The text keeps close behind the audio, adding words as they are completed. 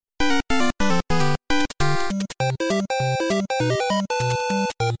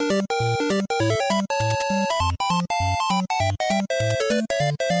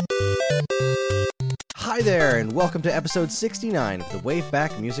and welcome to episode 69 of the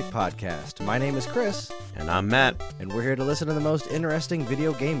Waveback Music Podcast. My name is Chris. And I'm Matt. And we're here to listen to the most interesting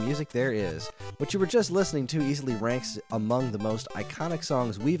video game music there is. What you were just listening to easily ranks among the most iconic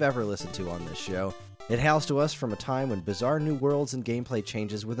songs we've ever listened to on this show. It hails to us from a time when bizarre new worlds and gameplay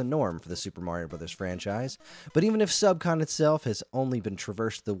changes were the norm for the Super Mario Bros. Franchise. But even if Subcon itself has only been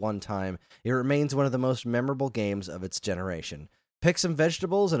traversed the one time, it remains one of the most memorable games of its generation. Pick some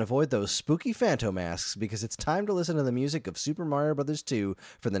vegetables and avoid those spooky Phantom masks because it's time to listen to the music of Super Mario Bros. 2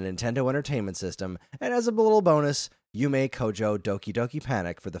 for the Nintendo Entertainment System, and as a little bonus, Yume Kojo Doki Doki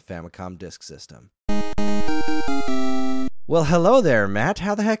Panic for the Famicom Disk System. Well, hello there, Matt.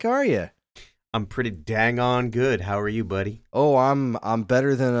 How the heck are you? I'm pretty dang on good. How are you, buddy? Oh, I'm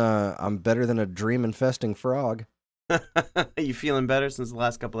better than a dream-infesting frog. You feeling better since the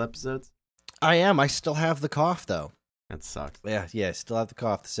last couple episodes? I am. I still have the cough, though. That sucks. Yeah, still have the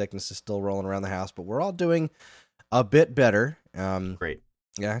cough. The sickness is still rolling around the house, but we're all doing a bit better. Great.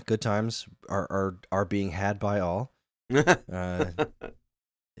 Yeah, good times are being had by all.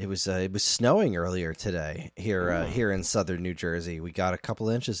 It was snowing earlier today here in southern New Jersey. We got a couple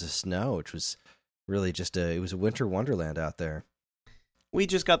inches of snow, which was really it was a winter wonderland out there. We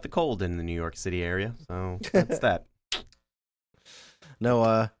just got the cold in the New York City area, so that's that.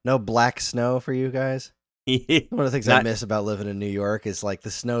 No black snow for you guys? One of the things I miss about living in New York is like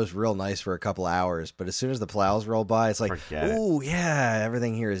the snow's real nice for a couple hours, but as soon as the plows roll by, it's like, oh yeah,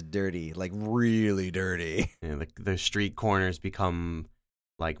 everything here is dirty, like really dirty. Yeah, the street corners become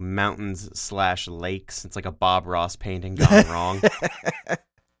like mountains/lakes. It's like a Bob Ross painting gone wrong.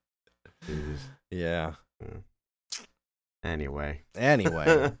 Yeah. Anyway.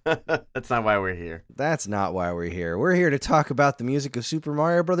 That's not why we're here. That's not why we're here. We're here to talk about the music of Super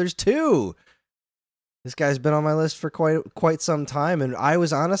Mario Bros. 2. This guy's been on my list for quite some time, and I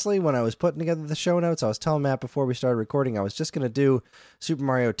was honestly, when I was putting together the show notes, I was telling Matt before we started recording, I was just going to do Super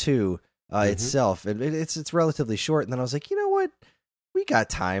Mario 2 itself, and it's relatively short, and then I was like, you know what? We got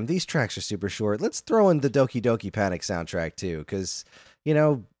time. These tracks are super short. Let's throw in the Doki Doki Panic soundtrack, too, because,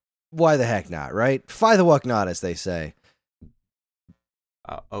 why the heck not, right? Fy the wuck not, as they say.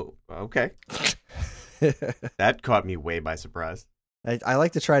 Okay. That caught me way by surprise. I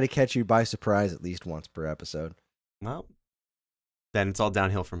like to try to catch you by surprise at least once per episode. Well, then it's all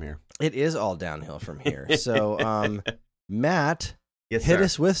downhill from here. It is all downhill from here. So, Matt, yes, hit sir.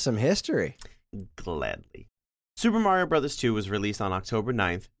 us with some history. Gladly. Super Mario Bros. 2 was released on October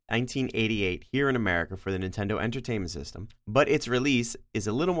 9th, 1988 here in America for the Nintendo Entertainment System, but its release is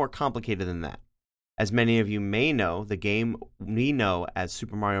a little more complicated than that. As many of you may know, the game we know as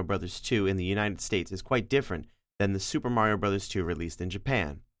Super Mario Bros. 2 in the United States is quite different than the Super Mario Bros. 2 released in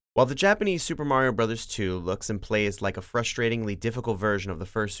Japan. While the Japanese Super Mario Bros. 2 looks and plays like a frustratingly difficult version of the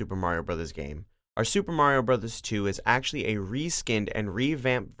first Super Mario Bros. Game, our Super Mario Bros. 2 is actually a reskinned and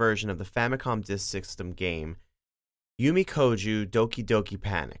revamped version of the Famicom Disk System game, Yume Kojo Doki Doki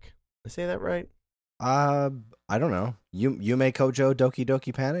Panic. Did I say that right? I don't know. Yume Kojo Doki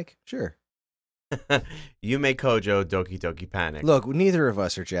Doki Panic? Sure. Yume Kojo Doki Doki Panic. Look, neither of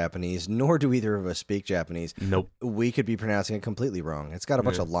us are Japanese, nor do either of us speak Japanese. Nope. We could be pronouncing it completely wrong. It's got a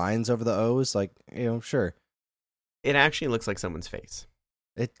bunch of lines over the O's, like, sure. It actually looks like someone's face.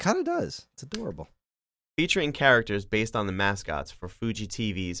 It kind of does. It's adorable. Featuring characters based on the mascots for Fuji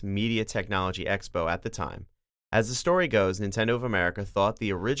TV's Media Technology Expo at the time. As the story goes, Nintendo of America thought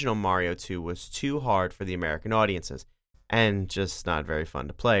the original Mario 2 was too hard for the American audiences, and just not very fun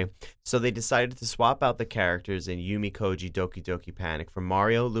to play, so they decided to swap out the characters in Yume Kojo Doki Doki Panic for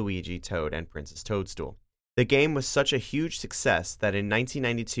Mario, Luigi, Toad, and Princess Toadstool. The game was such a huge success that in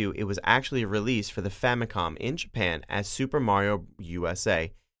 1992 it was actually released for the Famicom in Japan as Super Mario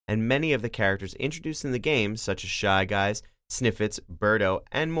USA, and many of the characters introduced in the game, such as Shy Guys, Sniffits, Birdo,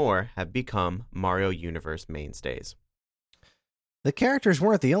 and more, have become Mario Universe mainstays. The characters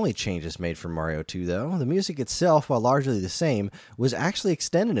weren't the only changes made for Mario 2, though. The music itself, while largely the same, was actually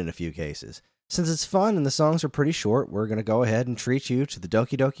extended in a few cases. Since it's fun and the songs are pretty short, we're going to go ahead and treat you to the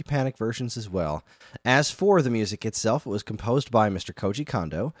Doki Doki Panic versions as well. As for the music itself, it was composed by Mr. Koji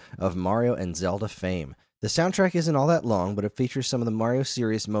Kondo of Mario and Zelda fame. The soundtrack isn't all that long, but it features some of the Mario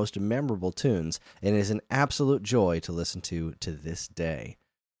series' most memorable tunes, and it is an absolute joy to listen to this day.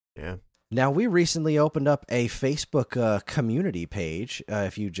 Yeah. Now, we recently opened up a Facebook community page.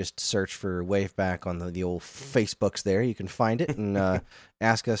 If you just search for Waveback on the old Facebooks there, you can find it and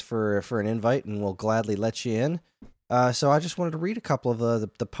ask us for an invite, and we'll gladly let you in. So I just wanted to read a couple of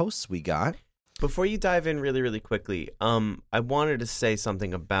the posts we got. Before you dive in really, really quickly, I wanted to say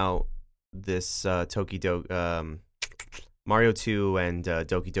something about this Mario 2 and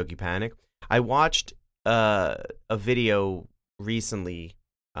Doki Doki Panic. I watched a video recently.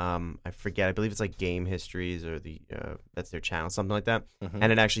 I forget. I believe it's like Game Histories or that's their channel, something like that. Mhm.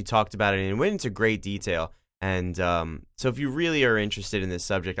 And it actually talked about it and it went into great detail. And so if you really are interested in this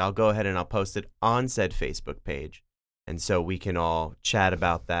subject, I'll go ahead and I'll post it on said Facebook page. And so we can all chat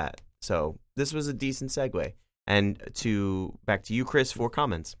about that. So this was a decent segue. And back to you, Chris, for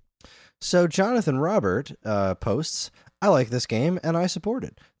comments. So Jonathan Robert posts, I like this game, and I support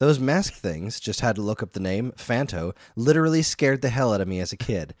it. Those mask things, just had to look up the name, Phanto, literally scared the hell out of me as a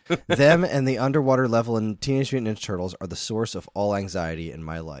kid. Them and the underwater level in Teenage Mutant Ninja Turtles are the source of all anxiety in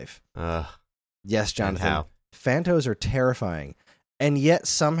my life. Yes, Jonathan. Phantos are terrifying. And yet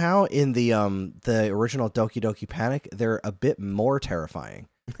somehow in the original Doki Doki Panic, they're a bit more terrifying.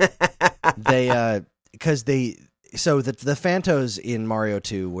 So the Phantos in Mario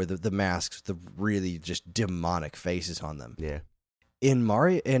 2 were the masks, the really just demonic faces on them. Yeah. In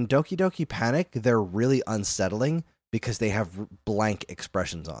Doki Doki Panic, they're really unsettling because they have blank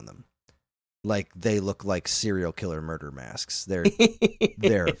expressions on them. Like they look like serial killer murder masks. They're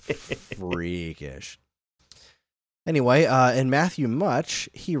freakish. Anyway, in Matthew Much,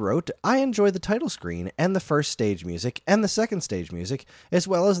 he wrote, I enjoy the title screen and the first stage music and the second stage music, as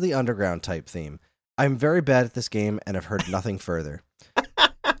well as the underground type theme. I'm very bad at this game and have heard nothing further.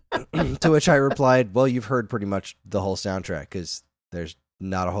 To which I replied, well, you've heard pretty much the whole soundtrack, because there's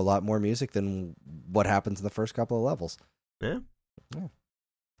not a whole lot more music than what happens in the first couple of levels. Yeah.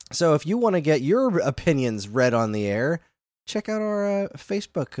 So if you want to get your opinions read on the air, check out our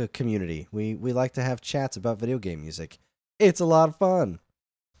Facebook community. We like to have chats about video game music. It's a lot of fun.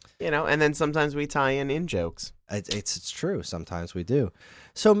 And then sometimes we tie in jokes. It's true. Sometimes we do.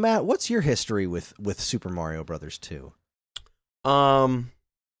 So, Matt, what's your history with Super Mario Brothers 2?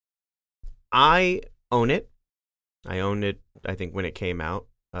 I own it. I owned it, I think, when it came out.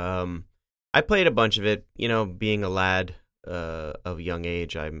 I played a bunch of it. Being a lad of a young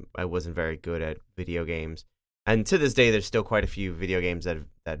age, I wasn't very good at video games. And to this day, there's still quite a few video games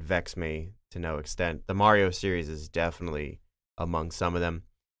that vex me to no extent. The Mario series is definitely among some of them.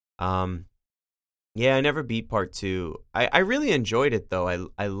 Yeah, I never beat part 2. I really enjoyed it, though.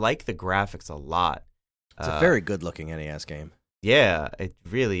 I like the graphics a lot. It's a very good-looking NES game. Yeah, it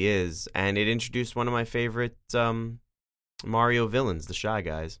really is. And it introduced one of my favorite Mario villains, the Shy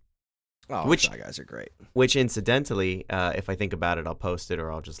Guys. Oh, Shy Guys are great. Which, incidentally, if I think about it, I'll post it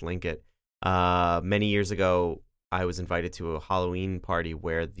or I'll just link it. Many years ago, I was invited to a Halloween party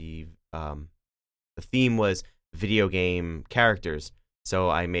where the theme was video game characters.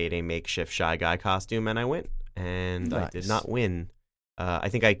 So I made a makeshift Shy Guy costume, and I went. And nice. I did not win. I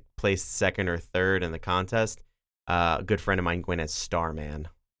think I placed second or third in the contest. A good friend of mine went as Starman.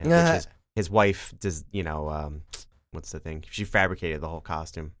 And his wife does, what's the thing? She fabricated the whole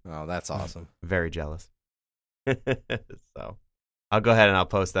costume. Oh, that's awesome. Very jealous. So I'll go ahead and I'll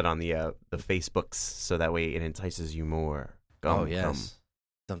post that on the Facebooks so that way it entices you more. Yes.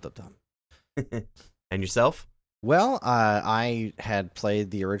 Dum. And yourself? Well, I had played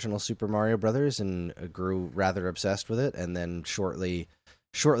the original Super Mario Brothers and grew rather obsessed with it, and then shortly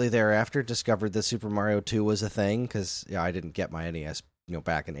thereafter discovered that Super Mario 2 was a thing, because I didn't get my NES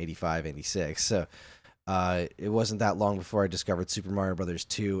back in 85, 86, so it wasn't that long before I discovered Super Mario Brothers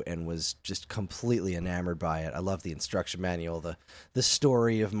 2 and was just completely enamored by it. I love the instruction manual, the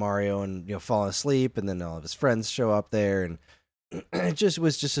story of Mario and falling asleep, and then all of his friends show up there, and it just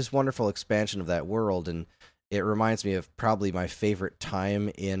was just this wonderful expansion of that world. And it reminds me of probably my favorite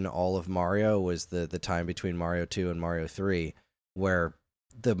time in all of Mario was the time between Mario 2 and Mario 3, where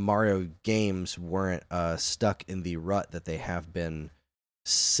the Mario games weren't stuck in the rut that they have been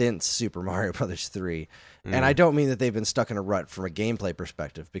since Super Mario Brothers 3. And I don't mean that they've been stuck in a rut from a gameplay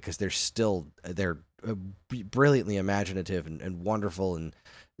perspective, because they're brilliantly imaginative and wonderful, and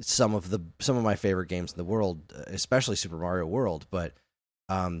some of my favorite games in the world, especially Super Mario World. But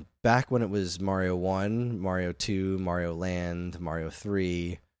back when it was Mario 1, Mario 2, Mario Land, Mario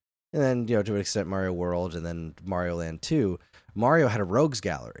 3, and then, to an extent Mario World, and then Mario Land 2, Mario had a rogues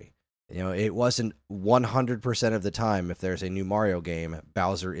gallery. It wasn't 100% of the time, if there's a new Mario game,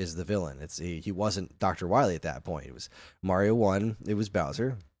 Bowser is the villain. He wasn't Dr. Wily at that point. It was Mario 1, it was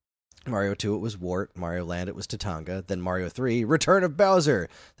Bowser. Mario 2, it was Wart. Mario Land, it was Tatanga. Then Mario 3, Return of Bowser.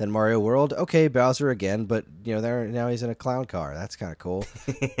 Then Mario World, okay, Bowser again, but now he's in a clown car. That's kind of cool.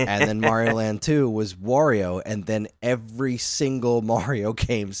 And then Mario Land 2 was Wario, and then every single Mario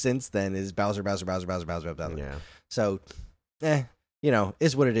game since then is Bowser. Yeah. So,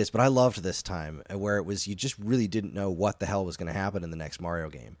 is what it is. But I loved this time where it was, you just really didn't know what the hell was going to happen in the next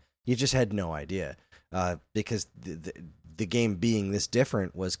Mario game. You just had no idea, because the game being this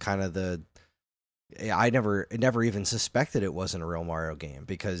different was kind of the I never even suspected it wasn't a real Mario game,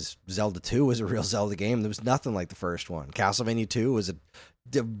 because Zelda 2 was a real Zelda game. There was nothing like the first one. Castlevania 2 was a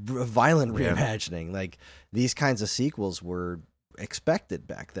violent reimagining. Like, these kinds of sequels were expected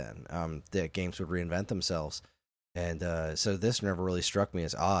back then, that games would reinvent themselves. And so this never really struck me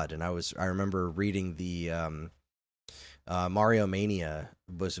as odd. And I remember reading the Mario Mania,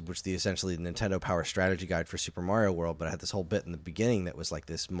 which the essentially the Nintendo Power Strategy Guide for Super Mario World, but I had this whole bit in the beginning that was like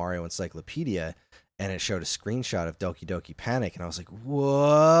this Mario encyclopedia, and it showed a screenshot of Doki Doki Panic, and I was like,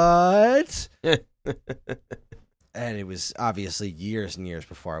 what? And it was obviously years and years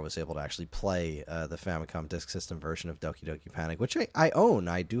before I was able to actually play the Famicom Disk System version of Doki Doki Panic, which I own.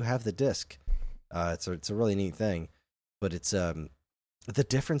 I do have the disc. It's a really neat thing, but it's the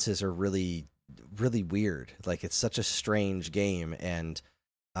differences are really weird. Like, it's such a strange game, and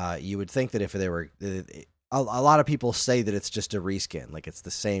you would think that if they were a lot of people say that it's just a reskin, like it's the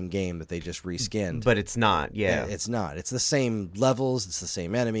same game that they just reskinned, but it's not. Yeah, it's not. It's the same levels, it's the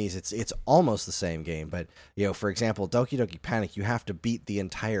same enemies, it's almost the same game. But for example, Doki Doki Panic, you have to beat the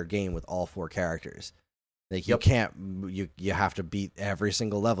entire game with all 4 characters. Like, you can't, you have to beat every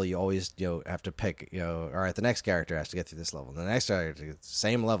single level. You always, have to pick, all right, the next character has to get through this level. The next character,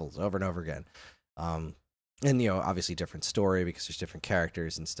 same levels over and over again. And, obviously different story because there's different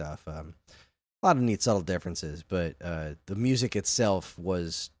characters and stuff. A lot of neat, subtle differences, but the music itself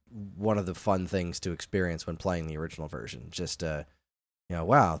was one of the fun things to experience when playing the original version. Just,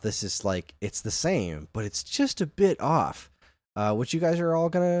 wow, this is like, it's the same, but it's just a bit off, which you guys are all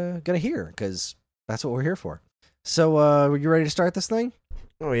gonna hear, because that's what we're here for. So, are you ready to start this thing?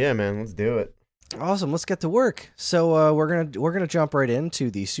 Oh yeah, man, let's do it. Awesome, let's get to work. So, we're gonna jump right into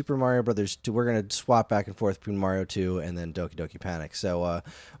the Super Mario Brothers 2. We're gonna swap back and forth between Mario 2 and then Doki Doki Panic. So,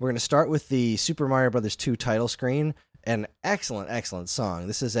 we're gonna start with the Super Mario Brothers 2 title screen. An excellent song.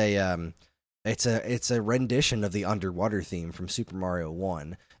 This is it's a rendition of the underwater theme from Super Mario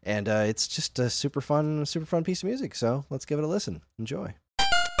 1, and it's just a super fun piece of music. So, let's give it a listen. Enjoy.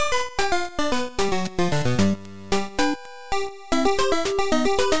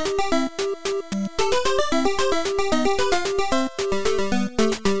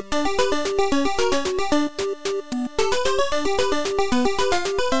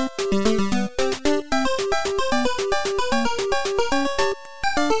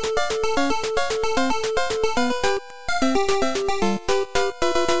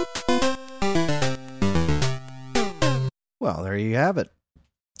 Well, there you have it.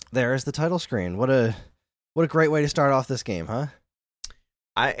 There's the title screen. What a great way to start off this game, huh?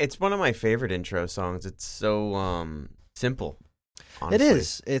 It's one of my favorite intro songs. It's so simple. It Honestly.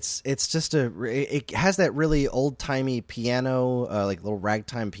 is. It's just it has that really old-timey piano, like little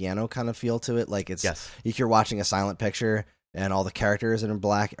ragtime piano kind of feel to it. Like, it's like you're watching a silent picture and all the characters are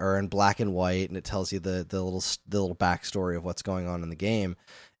in black and white, and it tells you the little backstory of what's going on in the game.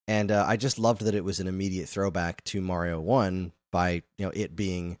 And I just loved that it was an immediate throwback to Mario 1 by it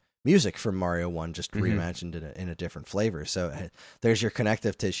being music from Mario 1, just reimagined in a different flavor. So there's your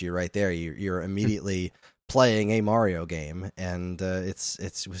connective tissue right there. You're immediately playing a Mario game, and it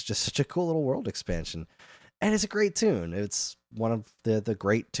was just such a cool little world expansion. And it's a great tune. It's one of the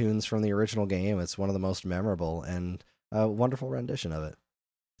great tunes from the original game. It's one of the most memorable, and a wonderful rendition of it.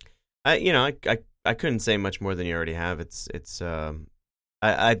 I couldn't say much more than you already have.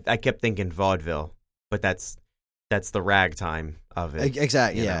 I kept thinking vaudeville, but that's the ragtime of it.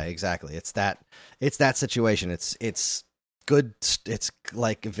 Exactly. Yeah, exactly. It's that situation. It's good. It's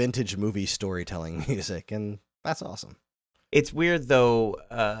like vintage movie storytelling music, and that's awesome. It's weird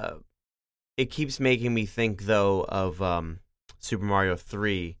though. It keeps making me think though of Super Mario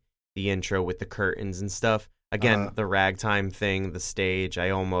 3, the intro with the curtains and stuff. Again, the ragtime thing, the stage. I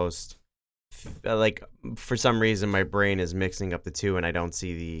almost like, for some reason my brain is mixing up the two, and I don't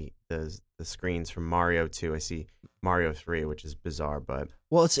see the screens from Mario 2. I see Mario 3, which is bizarre. But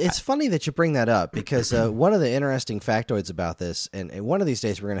well, it's funny that you bring that up, because one of the interesting factoids about this, and one of these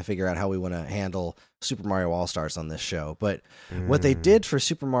days we're going to figure out how we want to handle Super Mario All-Stars on this show, but what they did for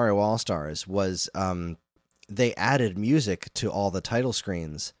Super Mario All-Stars was they added music to all the title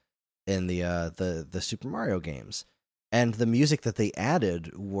screens in the Super Mario games. And the music that they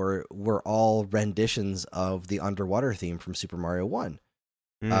added were all renditions of the underwater theme from Super Mario 1,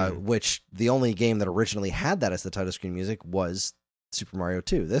 which the only game that originally had that as the title screen music was Super Mario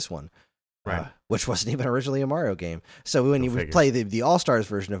 2, this one, right? Which wasn't even originally a Mario game. So when you play the All-Stars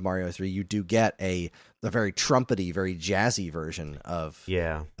version of Mario 3, you do get a very trumpety, very jazzy version of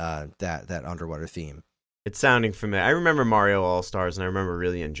that underwater theme. It's sounding familiar. I remember Mario All-Stars, and I remember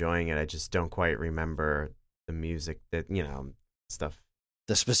really enjoying it. I just don't quite remember the music that, stuff.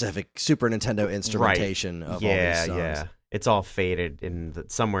 the specific Super Nintendo instrumentation of all these songs. Yeah. It's all faded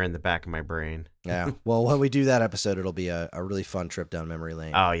somewhere in the back of my brain. Yeah. Well, when we do that episode, it'll be a really fun trip down memory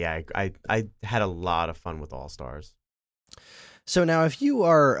lane. Oh, yeah. I had a lot of fun with All Stars. So now, if you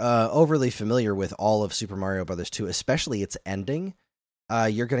are overly familiar with all of Super Mario Bros. 2, especially its ending,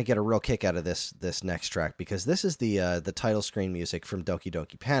 you're going to get a real kick out of this next track, because this is the title screen music from Doki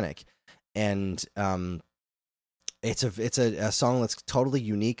Doki Panic, and it's a song that's totally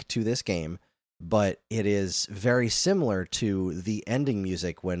unique to this game, but it is very similar to the ending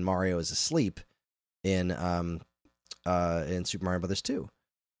music when Mario is asleep in Super Mario Bros. 2.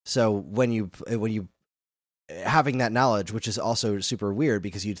 So when you having that knowledge, which is also super weird,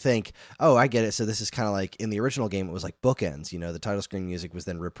 because you'd think, oh, I get it. So this is kind of like in the original game, it was like bookends. You know, the title screen music was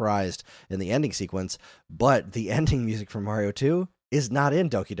then reprised in the ending sequence, but the ending music from Mario 2 is not in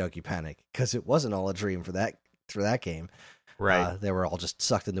Doki Doki Panic, because it wasn't all a dream for that game. Right. They were all just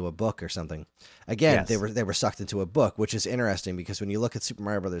sucked into a book or something. Again, Yes. they were sucked into a book, which is interesting, because when you look at Super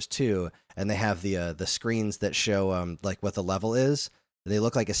Mario Bros. 2 and they have the screens that show like what the level is, they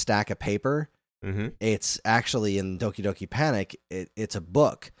look like a stack of paper. Mm-hmm. It's actually in Doki Doki Panic, it's a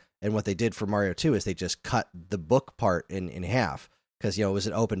book. And what they did for Mario 2 is they just cut the book part in half, because, you know, it was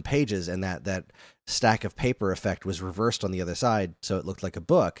an open pages, and that stack of paper effect was reversed on the other side, so it looked like a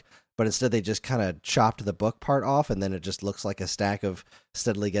book. But instead they just kind of chopped the book part off, and then it just looks like a stack of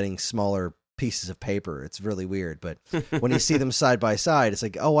steadily getting smaller pieces of paper. It's really weird. But when you see them side by side, it's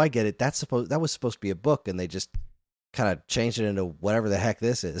like, oh, I get it. That was supposed to be a book, and they just kind of changed it into whatever the heck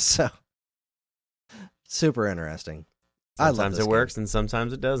this is. So super interesting. I love Sometimes this it game. works and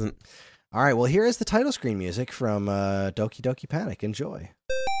sometimes it doesn't. All right, well, here is the title screen music from Doki Doki Panic. Enjoy.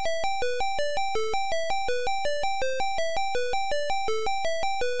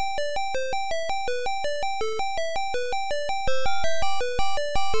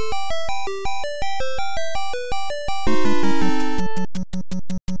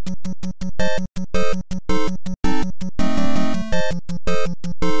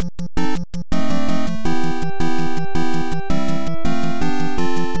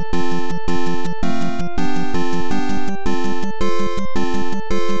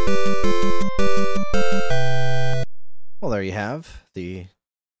 Well, there you have the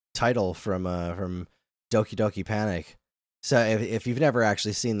title from Doki Doki Panic. So if you've never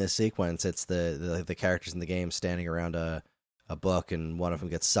actually seen this sequence, it's the characters in the game standing around a book, and one of them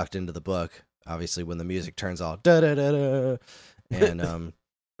gets sucked into the book. Obviously, when the music turns all da da da da, and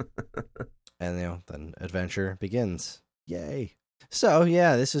and then adventure begins. Yay! So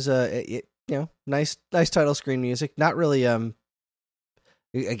yeah, this is nice title screen music. Not really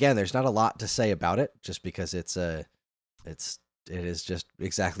again, there's not a lot to say about it, just because it is just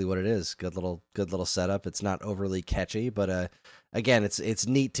exactly what it is. Good little setup. It's not overly catchy, but again, it's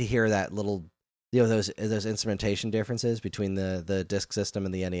neat to hear that little, those instrumentation differences between the disc system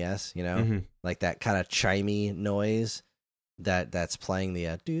and the NES. You know, Mm-hmm. like that kind of chimey noise that's playing the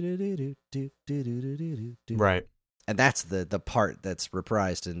Right. and that's the part that's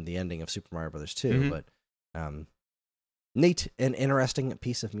reprised in the ending of Super Mario Bros. 2. Mhm. But neat and interesting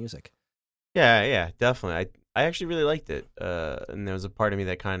piece of music. Yeah, definitely. I actually really liked it. And there was a part of me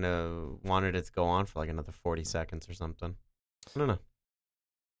that kind of wanted it to go on for like another 40 seconds or something. I don't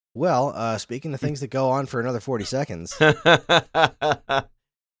Well, speaking of things that go on for another 40 seconds, know.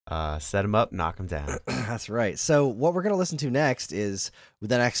 Set him up, knock him down. that's right. So what we're going to listen to next is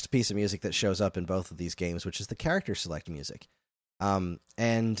the next piece of music that shows up in both of these games, which is the character select music.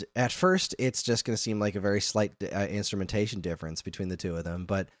 And at first, it's just going to seem like a very slight instrumentation difference between the two of them,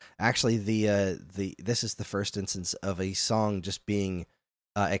 but actually, this is the first instance of a song just being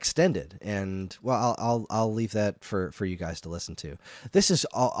extended. And well, I'll leave that for you guys to listen to. This has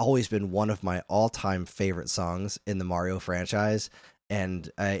always been one of my all-time favorite songs in the Mario franchise,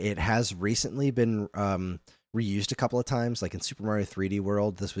 and it has recently been reused a couple of times, like in Super Mario 3D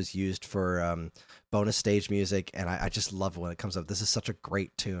World. This was used for bonus stage music, and I just love when it comes up. This is such a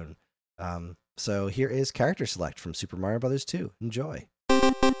great tune. So here is Character Select from Super Mario Bros. 2. Enjoy.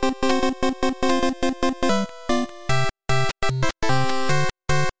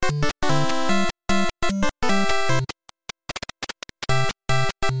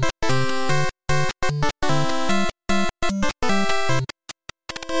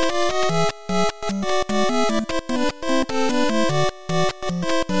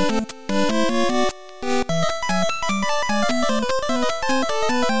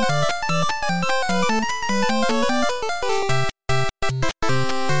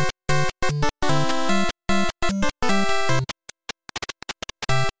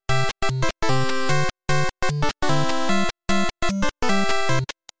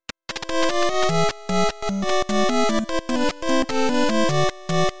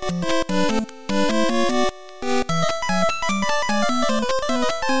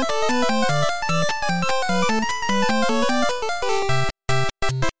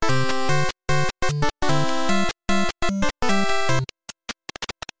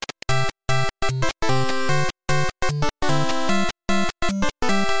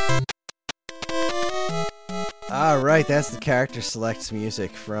 right, that's the character selects music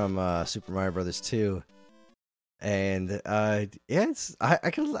from Super Mario Brothers 2. And yeah, it's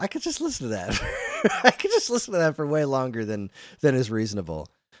I could just listen to that. I could just listen to that for way longer than is reasonable.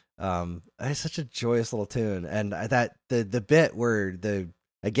 It's such a joyous little tune, and that the bit where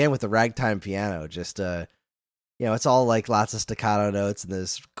again with the ragtime piano, just it's all like lots of staccato notes and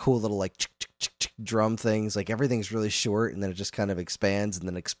this cool little like drum things. Like everything's really short, and then it just kind of expands and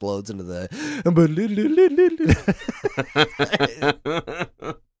then explodes into the.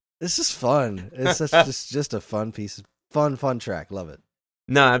 It's just fun. It's just a fun piece of fun track. Love it.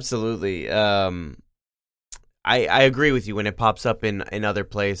 No, absolutely. I agree with you. When it pops up in other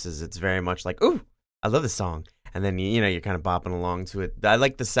places, it's very much like, ooh, I love this song. And then you're kind of bopping along to it. I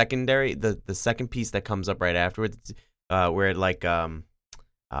like the secondary, the second piece that comes up right afterwards, where it like how do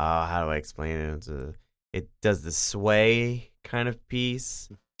I explain it? It does the sway kind of piece,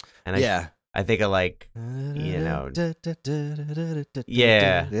 and I think I like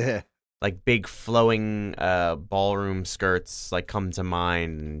like big flowing ballroom skirts like come to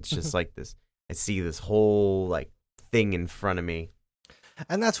mind, and it's just like this. I see this whole like thing in front of me.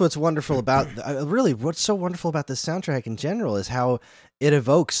 And that's what's wonderful about really what's so wonderful about this soundtrack in general is how it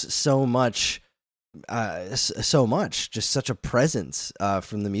evokes so much, just such a presence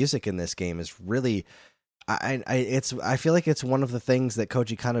from the music in this game is really. I feel like it's one of the things that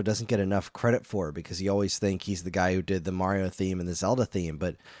Koji Kondo doesn't get enough credit for, because you always think he's the guy who did the Mario theme and the Zelda theme,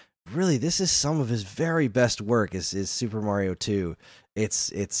 but really this is some of his very best work is Super Mario 2.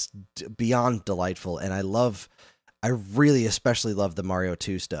 It's beyond delightful, and I really especially love the Mario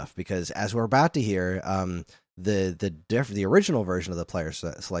 2 stuff, because as we're about to hear, the original version of the player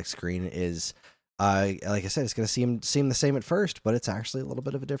select screen is like I said, it's going to seem the same at first, but it's actually a little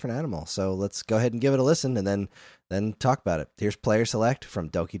bit of a different animal. So let's go ahead and give it a listen, and then talk about it. Here's player select from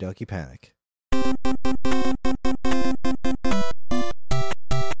Doki Doki Panic.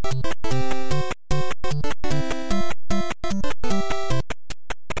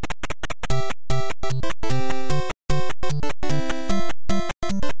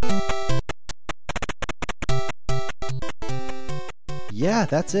 Yeah,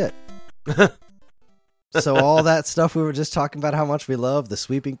 that's it. So all that stuff we were just talking about, how much we love the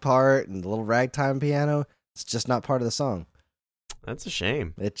sweeping part and the little ragtime piano, it's just not part of the song. That's a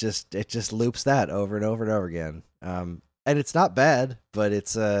shame. It just loops that over and over and over again. And it's not bad, but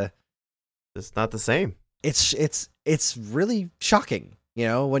it's not the same. It's really shocking.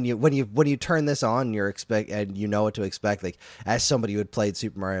 When you turn this on, and you know what to expect. Like, as somebody who had played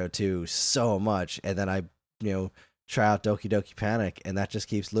Super Mario 2 so much, and then I try out Doki Doki Panic, and that just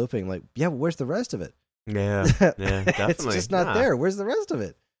keeps looping. Like, yeah, but where's the rest of it? Yeah, definitely. It's just not there. Where's the rest of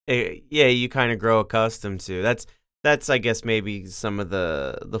it? Yeah, you kind of grow accustomed to. That's I guess maybe some of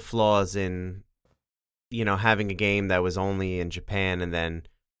the flaws in having a game that was only in Japan, and then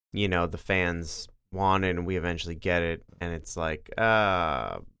the fans want it and we eventually get it, and it's like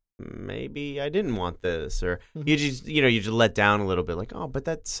maybe I didn't want this, or you just let down a little bit, like, oh, but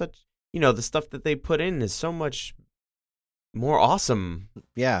that's such the stuff that they put in is so much more awesome.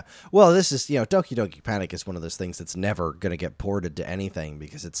 Yeah. Well, this is, Doki Doki Panic is one of those things that's never going to get ported to anything,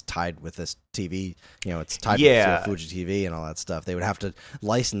 because it's tied with this TV, it's tied with Fuji TV and all that stuff. They would have to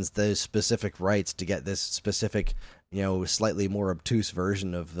license those specific rights to get this specific, slightly more obtuse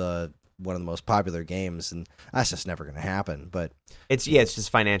version of one of the most popular games, and that's just never going to happen. But it's just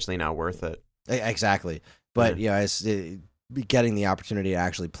financially not worth it. Exactly. But getting the opportunity to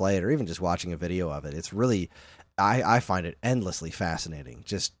actually play it, or even just watching a video of it, it's really, I find it endlessly fascinating.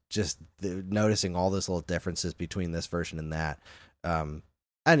 Just noticing all those little differences between this version and that, and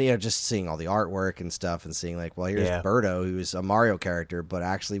just seeing all the artwork and stuff, and seeing like, well, here's Birdo, who's a Mario character, but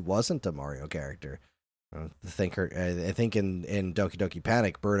actually wasn't a Mario character. I think in Doki Doki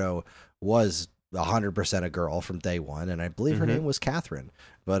Panic, Birdo was 100% a girl from day one, and I believe her name was Catherine.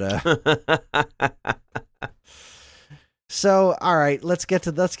 But so, all right, let's get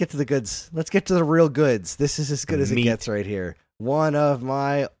to the goods. Let's get to the real goods. This is as good as it gets right here. One of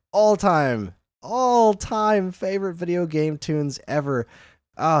my all-time favorite video game tunes ever.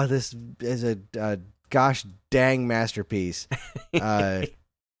 Oh, this is a gosh dang masterpiece.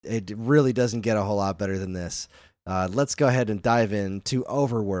 It really doesn't get a whole lot better than this. Let's go ahead and dive into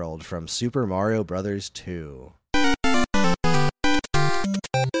Overworld from Super Mario Brothers 2.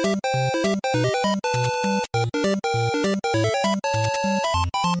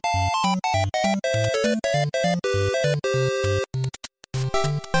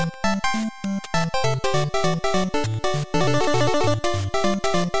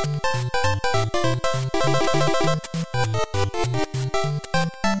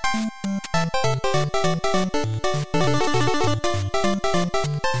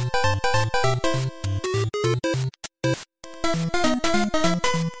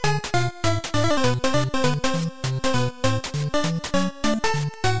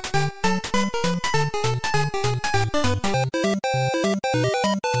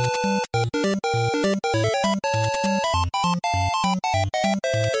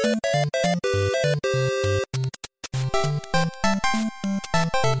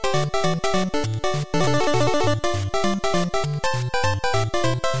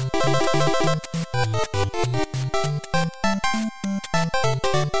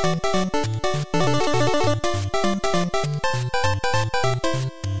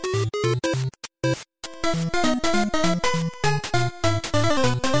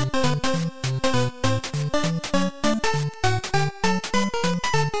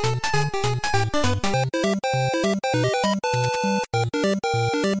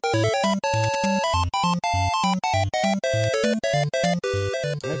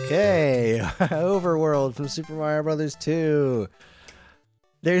 Okay, Overworld from Super Mario Brothers 2.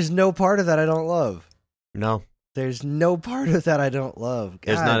 There's no part of that I don't love. No, There's no part of that I don't love.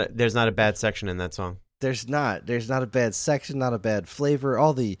 God, there's not a bad section in that song. There's not a bad section, not a bad flavor.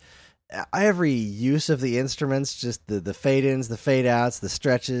 Every use of the instruments, just the fade ins, the fade outs, the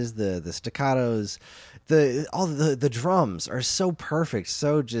stretches, the staccatos, the drums are so perfect.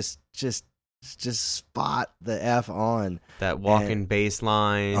 So just spot the F on. That walking bass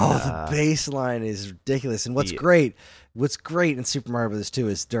line. Oh, the bass line is ridiculous. And what's great in Super Mario Bros. 2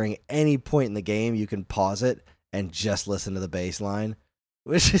 is during any point in the game, you can pause it and just listen to the bass line,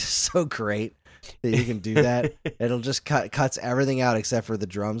 which is so great that you can do that. It'll just cuts everything out except for the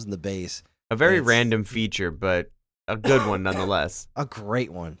drums and the bass. A very random feature, but a good one nonetheless. A great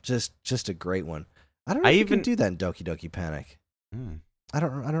one. Just a great one. I don't know if you can do that in Doki Doki Panic. I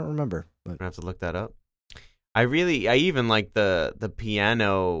don't remember. But I have to look that up. I even like the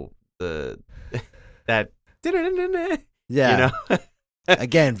piano, that yeah. You know?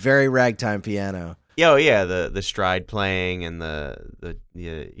 Again, very ragtime piano. Oh yeah, the stride playing and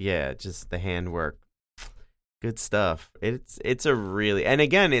just the handwork. Good stuff. It's a really, and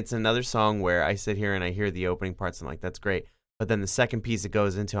again, it's another song where I sit here and I hear the opening parts and I'm like, that's great. But then the second piece it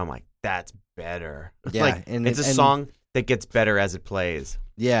goes into, I'm like, that's better. Yeah, like, it's a song that gets better as it plays.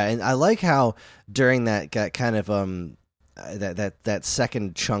 Yeah, and I like how during that kind of that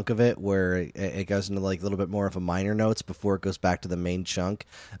second chunk of it where it goes into like a little bit more of a minor notes before it goes back to the main chunk,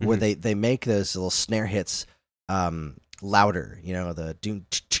 where they make those little snare hits louder. You know, the doom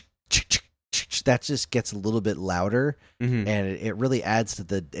that just gets a little bit louder, and it really adds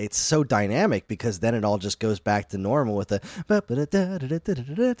to it's so dynamic because then it all just goes back to normal with the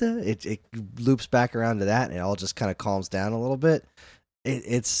it loops back around to that and it all just kind of calms down a little bit.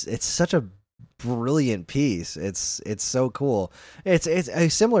 It's such a brilliant piece. It's so cool.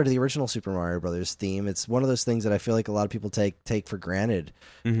 It's similar to the original Super Mario Brothers theme. It's one of those things that I feel like a lot of people take for granted.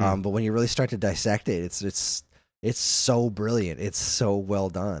 But when you really start to dissect it, it's so brilliant. It's so well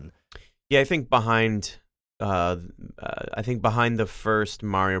done. Yeah, I think behind the first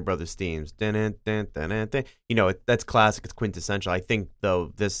Mario Brothers themes, you know, that's classic. It's quintessential. I think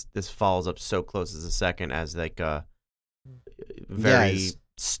though this follows up so close as a second as like very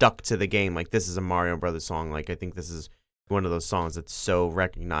stuck to the game. Like this is a Mario Brothers song. Like I think this is one of those songs that's so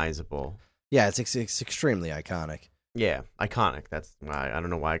recognizable. Yeah, it's extremely iconic. Yeah, iconic. That's why I don't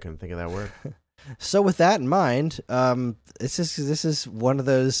know why I couldn't think of that word. So with that in mind, this is one of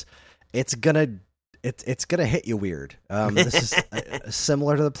those. It's gonna hit you weird. This is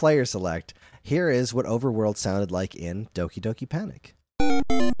similar to the player select. Here is what Overworld sounded like in Doki Doki Panic.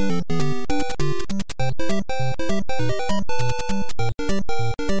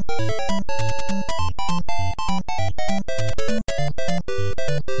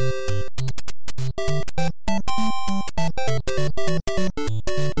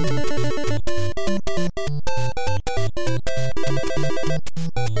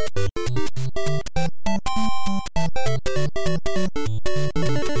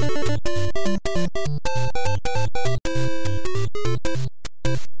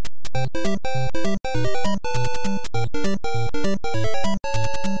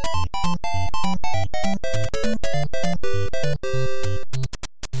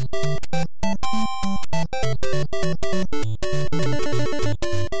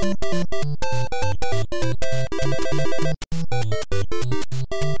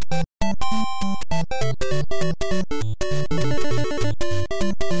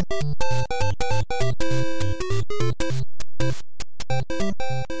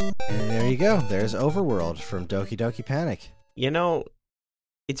 There's Overworld from Doki Doki Panic. You know,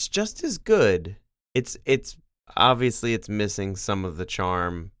 it's just as good. It's obviously it's missing some of the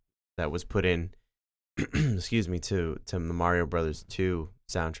charm that was put in excuse me to the Mario Brothers 2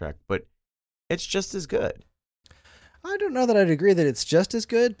 soundtrack, but it's just as good. I don't know that I'd agree that it's just as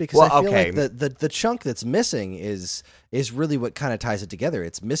good because Well, I feel okay. like the chunk that's missing is really what kind of ties it together.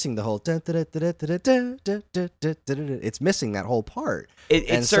 It's missing the whole it's missing that whole part. It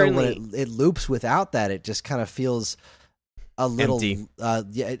And so certainly when it loops without that, it just kind of feels a little Empty.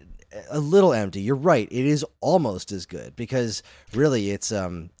 A little empty. You're right. It is almost as good because really it's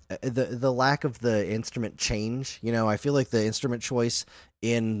the lack of the instrument change. You know, I feel like the instrument choice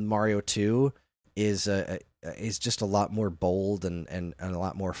in Mario 2 is just a lot more bold and a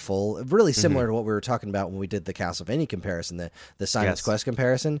lot more full. Really similar to what we were talking about when we did the Castlevania comparison, the Simon's Yes. Quest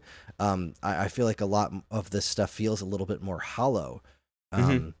comparison. I feel like a lot of this stuff feels a little bit more hollow.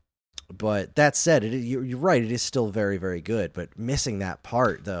 But that said, you're right. It is still very, very good. But missing that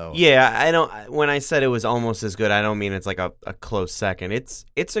part, though. Yeah, I don't. When I said it was almost as good, I don't mean it's like a close second.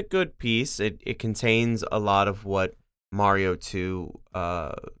 It's a good piece. It contains a lot of what Mario 2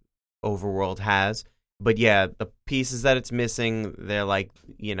 Overworld has. But yeah, the pieces that it's missing, they're like,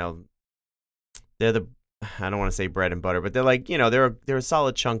 they're the, I don't want to say bread and butter, but they're like, they're a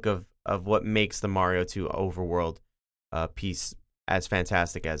solid chunk of what makes the Mario 2 Overworld piece as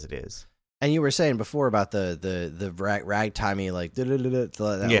fantastic as it is. And you were saying before about the ragtimey like that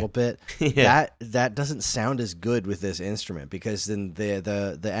little bit. Yeah. That doesn't sound as good with this instrument because then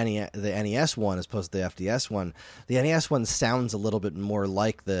the NES one as opposed to the FDS one, the NES one sounds a little bit more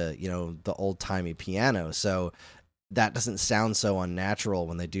like the old timey piano. So that doesn't sound so unnatural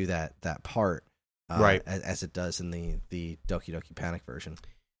when they do that part, right, as it does in the Doki Doki Panic version.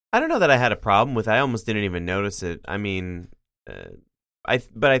 I don't know that I had a problem with it. I almost didn't even notice it. I mean,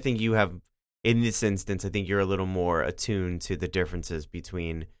 but I think you have. In this instance, I think you're a little more attuned to the differences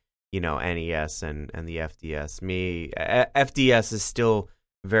between, NES and the FDS. FDS is still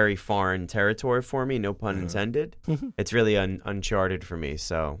very foreign territory for me, no pun intended. It's really uncharted for me,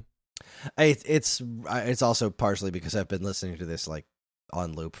 so. It's also partially because I've been listening to this like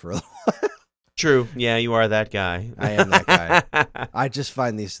on loop for a little while. True. Yeah, you are that guy. I am that guy. I just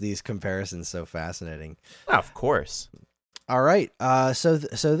find these comparisons so fascinating. Oh, of course. All right. So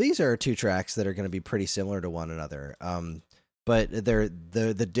these are two tracks that are going to be pretty similar to one another. But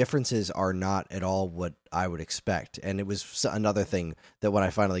the differences are not at all what I would expect. And it was another thing that when I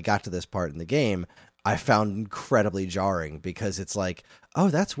finally got to this part in the game, I found incredibly jarring because it's like, oh,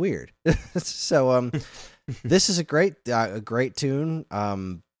 that's weird. So this is a great tune.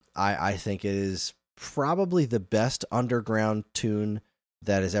 I think it is probably the best underground tune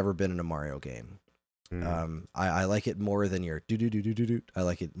that has ever been in a Mario game. I like it more than your do do do do do do. I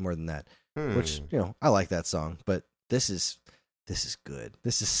like it more than that, which I like that song. But this is good.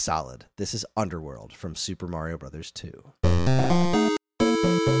 This is solid. This is Underworld from Super Mario Brothers 2.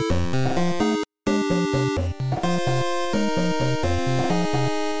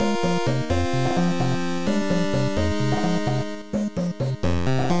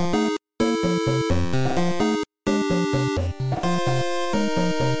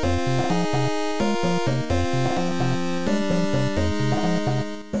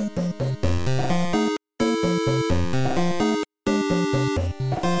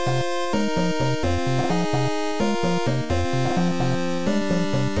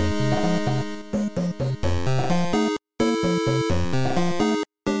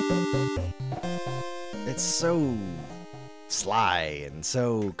 It's so sly and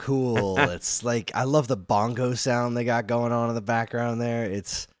so cool. It's like I love the bongo sound they got going on in the background there.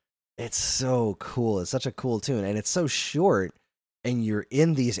 It's so cool. It's such a cool tune, and it's so short, and you're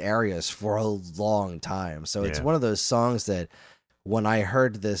in these areas for a long time. So it's one of those songs that when I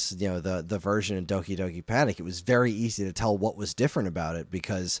heard this, the version in Doki Doki Panic, it was very easy to tell what was different about it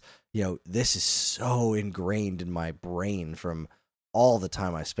because this is so ingrained in my brain from all the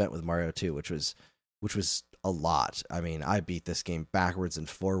time I spent with Mario 2, which was a lot. I mean, I beat this game backwards and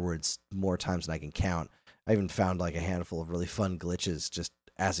forwards more times than I can count. I even found like a handful of really fun glitches just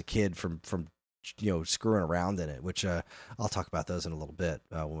as a kid from screwing around in it, which I'll talk about those in a little bit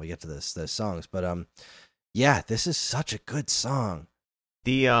when we get to those songs. But yeah, this is such a good song.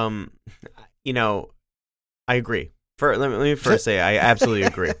 The I agree. Let me first say I absolutely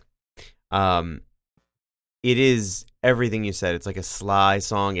agree. It is everything you said. It's like a sly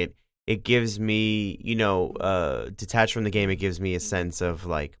song. It gives me, detached from the game, it gives me a sense of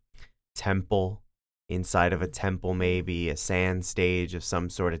like temple inside of a temple, maybe a sand stage of some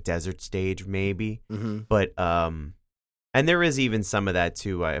sort of desert stage, maybe. But and there is even some of that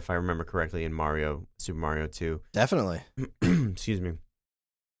too, if I remember correctly, in Super Mario 2. Definitely. Excuse me.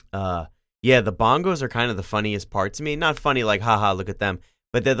 Yeah, the bongos are kind of the funniest part to me. Not funny like, haha, look at them.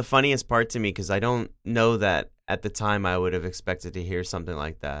 But they're the funniest part to me because I don't know that at the time I would have expected to hear something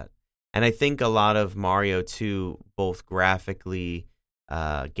like that. And I think a lot of Mario 2, both graphically,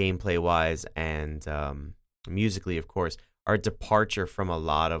 gameplay-wise, and musically, of course, are a departure from a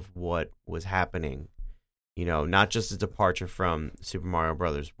lot of what was happening. You know, not just a departure from Super Mario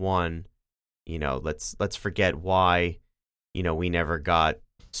Brothers 1. You know, let's forget why, you know, we never got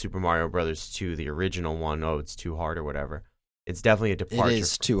Super Mario Brothers 2, the original one. Oh, it's too hard or whatever. It's definitely a departure. It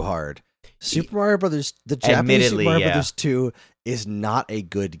is too hard. Super Mario Brothers, the Japanese Super Mario Brothers 2 is not a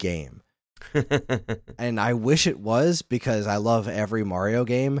good game. And I wish it was, because I love every Mario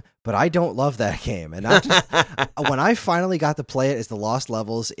game, but I don't love that game. And not just, when I finally got to play it as the Lost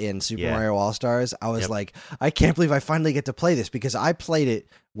Levels in Super Mario All-Stars, I was like, I can't believe I finally get to play this, because I played it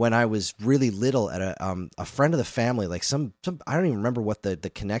when I was really little at a friend of the family, like some I don't even remember what the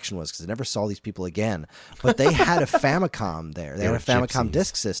connection was, because I never saw these people again, but they had a Famicom there. They had a Famicom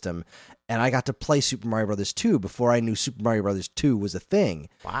disk system, and I got to play Super Mario Brothers 2 before I knew Super Mario Brothers 2 was a thing.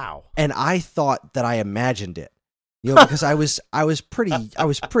 Wow. And I thought that I imagined it. You know, because I was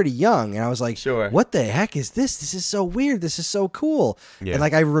pretty young, and I was like, sure, what the heck is this? This is so weird. This is so cool. Yeah. And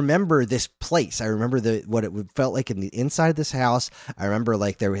like, I remember this place. I remember what it felt like in the inside of this house. I remember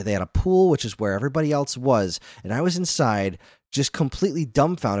like they had a pool, which is where everybody else was, and I was inside, just completely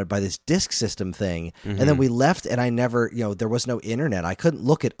dumbfounded by this disk system thing. Mm-hmm. And then we left, and I never, you know, there was no internet. I couldn't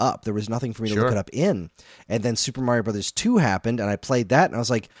look it up. There was nothing for me to look it up in. And then Super Mario Brothers 2 happened, and I played that, and I was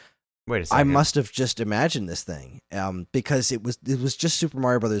like, wait a second, I must have just imagined this thing, because it was just Super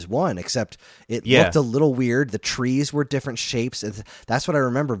Mario Brothers 1, except it looked a little weird. The trees were different shapes. That's what I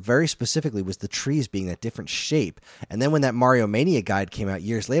remember very specifically, was the trees being that different shape. And then when that Mario Mania guide came out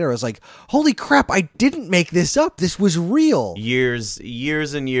years later, I was like, holy crap, I didn't make this up. This was real. Years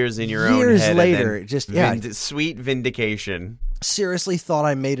and years in your own head. Years later, just sweet vindication. Seriously thought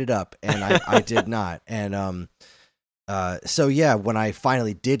I made it up, and I did not. And so yeah, when I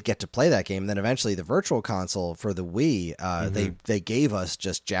finally did get to play that game, then eventually the Virtual Console for the Wii, they gave us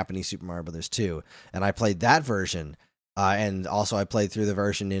just Japanese Super Mario Brothers 2, and I played that version, and also I played through the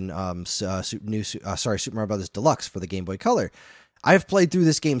version in Super Mario Brothers Deluxe for the Game Boy Color. I've played through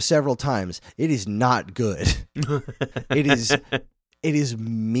this game several times. It is not good. It is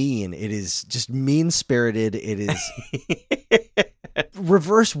mean. It is just mean-spirited. It is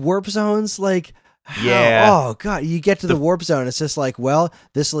reverse warp zones, like. Yeah. Oh god, you get to the warp zone. It's just like, well,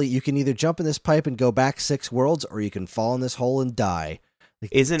 you can either jump in this pipe and go back 6 worlds, or you can fall in this hole and die.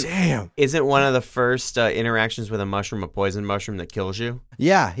 Like, Isn't one of the first interactions with a poison mushroom that kills you?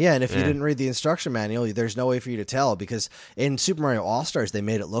 Yeah. And if you didn't read the instruction manual, there's no way for you to tell, because in Super Mario All-Stars, they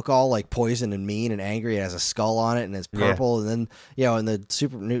made it look all like poison and mean and angry. It has a skull on it, and it's purple. And then, you know, in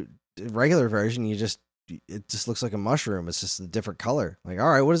the regular version, it just looks like a mushroom. It's just a different color. Like, all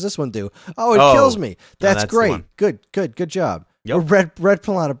right, what does this one do? Oh, it kills me. That's great. Good job. Yep. Red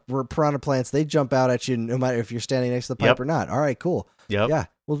piranha plants, they jump out at you no matter if you're standing next to the pipe or not. All right, cool. Yep. Yeah,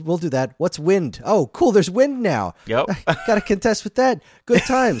 we'll do that. What's wind? Oh, cool, there's wind now. Yep. Got to contest with that. Good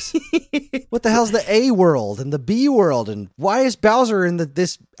times. What the hell's the A world and the B world? And why is Bowser in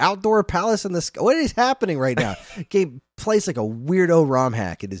this outdoor palace in the sky? What is happening right now? Game plays like a weirdo ROM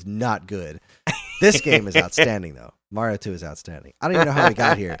hack. It is not good. This game is outstanding, though. Mario 2 is outstanding. I don't even know how we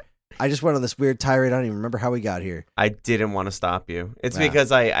got here. I just went on this weird tirade. I don't even remember how we got here. I didn't want to stop you. It's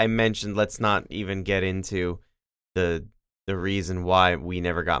because I mentioned, let's not even get into the reason why we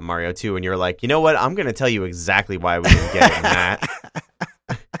never got Mario 2. And you're like, you know what? I'm going to tell you exactly why we didn't get it, Matt.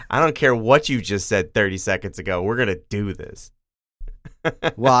 I don't care what you just said 30 seconds ago. We're going to do this.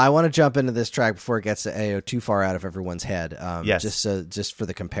 Well, I want to jump into this track before it gets too far out of everyone's head. Yes. Just for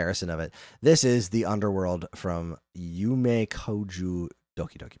the comparison of it. This is the Underworld from Yume Koju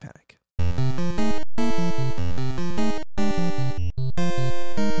Doki Doki Panic.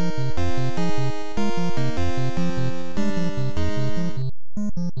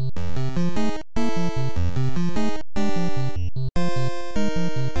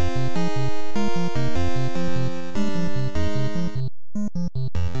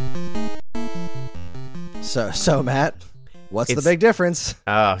 So Matt, what's the big difference?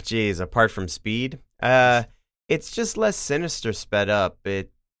 Oh, geez. Apart from speed, it's just less sinister sped up.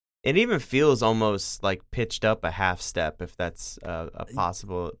 It even feels almost like pitched up a half step, if that's a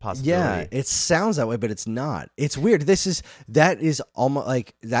possibility. Yeah, it sounds that way, but it's not. It's weird. That is almost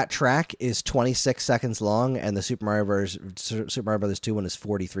like that track is 26 seconds long, and the Super Mario Brothers 2 one is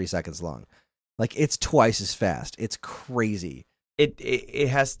 43 seconds long. Like, it's twice as fast. It's crazy.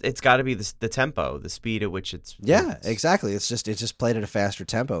 It's got to be the tempo, the speed at which it's. Yeah, exactly. It's just played at a faster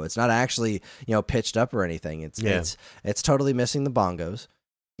tempo. It's not actually pitched up or anything. It's totally missing the bongos.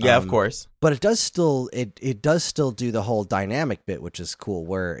 Yeah, of course. But it does still do the whole dynamic bit, which is cool,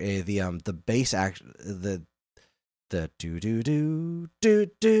 where the bass the do do do do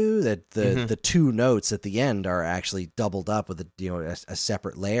do that the two notes at the end are actually doubled up with a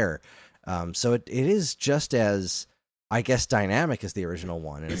separate layer. So it is just as, I guess, dynamic as the original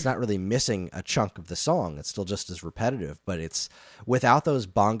one, and it's not really missing a chunk of the song. It's still just as repetitive, but it's without those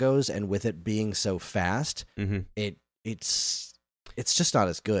bongos and with it being so fast, it's just not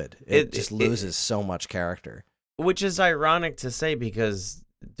as good. It just loses so much character. Which is ironic to say because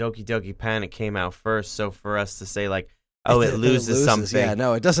Doki Doki Panic came out first, so for us to say like, oh, it loses something. Yeah,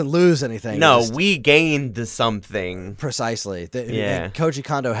 no, it doesn't lose anything. No, we gained the something. Precisely. And Koji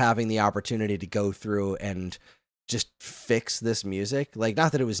Kondo having the opportunity to go through and just fix this music, like,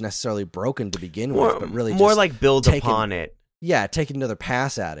 not that it was necessarily broken to begin with, but really more just like build upon it. Yeah, taking another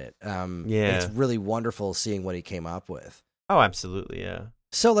pass at it. It's really wonderful seeing what he came up with. Oh, absolutely, yeah.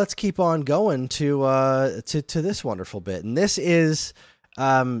 So let's keep on going to this wonderful bit, and this is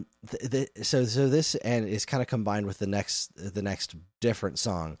so this and is kind of combined with the next different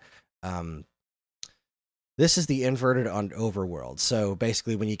song. This is the inverted on overworld. So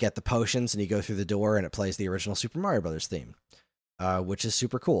basically, when you get the potions and you go through the door, and it plays the original Super Mario Brothers theme, which is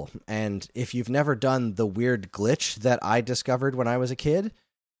super cool. And if you've never done the weird glitch that I discovered when I was a kid,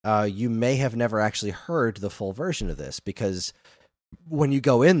 you may have never actually heard the full version of this, because when you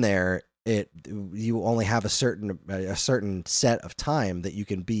go in there, you only have a certain set of time that you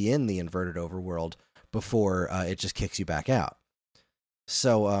can be in the inverted overworld before it just kicks you back out.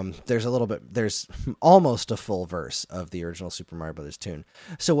 So there's almost a full verse of the original Super Mario Brothers tune.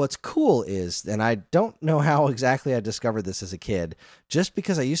 So what's cool is, and I don't know how exactly I discovered this as a kid, just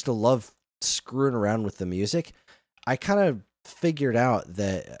because I used to love screwing around with the music, I kind of figured out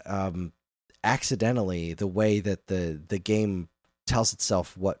that accidentally the way that the game tells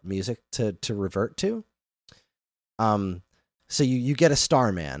itself what music to revert to. So you get a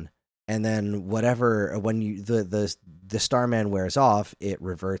Starman, and then when the Starman wears off, it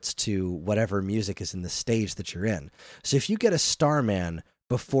reverts to whatever music is in the stage that you're in. So if you get a Starman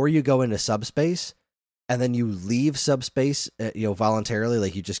before you go into subspace, and then you leave subspace, voluntarily,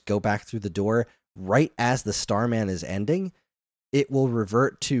 like you just go back through the door right as the Starman is ending, it will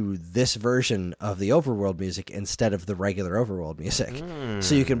revert to this version of the overworld music instead of the regular overworld music.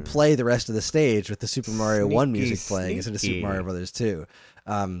 So you can play the rest of the stage with the Super Mario 1 music playing instead of Super Mario Brothers 2.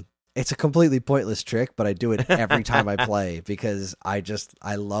 It's a completely pointless trick, but I do it every time I play, because I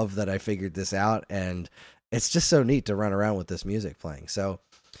love that I figured this out, and it's just so neat to run around with this music playing. So,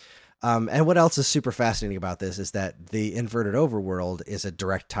 and what else is super fascinating about this is that the inverted overworld is a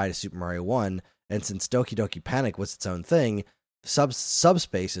direct tie to Super Mario 1, and since Doki Doki Panic was its own thing,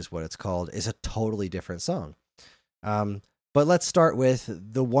 Subspace is what it's called, is a totally different song. But let's start with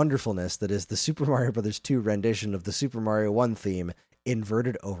the wonderfulness that is the Super Mario Brothers 2 rendition of the Super Mario 1 theme,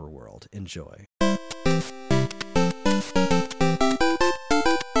 Inverted Overworld. Enjoy.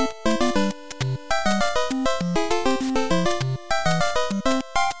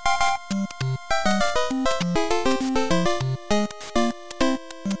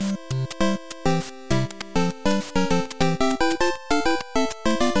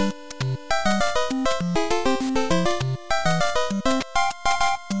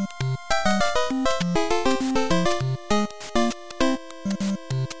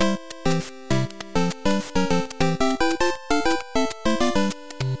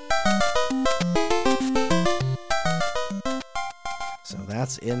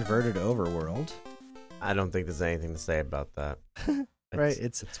 Inverted Overworld. I don't think there's anything to say about that. Right,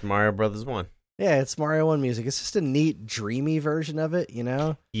 it's Mario Brothers 1. Yeah, it's Mario 1 music. It's just a neat, dreamy version of it,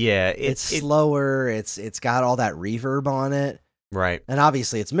 Yeah, it's slower. It's got all that reverb on it. Right. And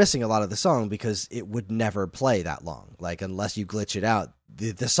obviously it's missing a lot of the song because it would never play that long. Like, unless you glitch it out,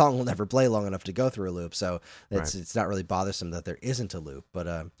 the song will never play long enough to go through a loop. So it's not really bothersome that there isn't a loop,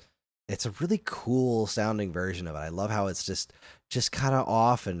 but it's a really cool sounding version of it. I love how it's just kind of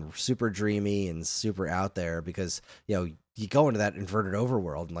off and super dreamy and super out there, because you go into that inverted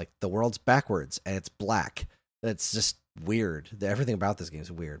overworld and like the world's backwards and it's black. It's just weird. Everything about this game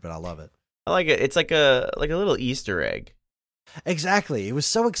is weird, but I love it. I like it. It's like a little Easter egg. Exactly. It was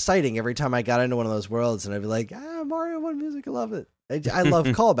so exciting every time I got into one of those worlds, and I'd be like, Mario 1 music, I love it. I love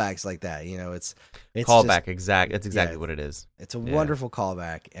callbacks like that. It's callback. That's exactly what it is. It's a wonderful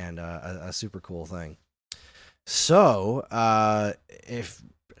callback and a super cool thing. So,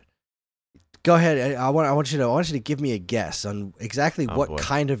 go ahead. I want you to give me a guess on exactly what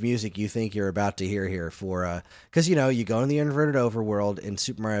kind of music you think you're about to hear here for, because you go in the inverted overworld in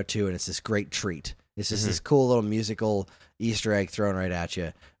Super Mario 2, and it's this great treat. It's just this cool little musical, Easter egg thrown right at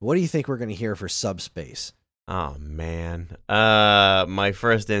you. What do you think we're going to hear for Subspace? Oh man, my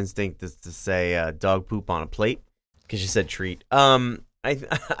first instinct is to say dog poop on a plate because you said treat. I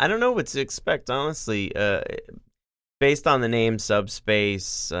don't know what to expect, honestly. Based on the name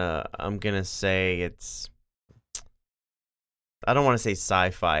Subspace, I'm gonna say it's. I don't want to say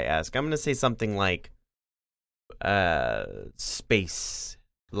sci-fi-esque. I'm gonna say something like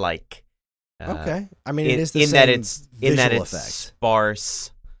space-like. Okay, I mean, in, it is the in same that it's visual in that it's effect.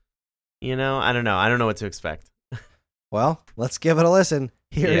 sparse. You know, I don't know. I don't know what to expect. Well, let's give it a listen.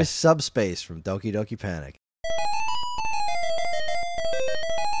 Here Yeah. is Subspace from Doki Doki Panic.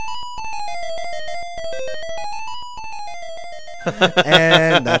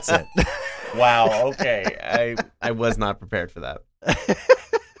 And that's it. Wow. Okay. I was not prepared for that.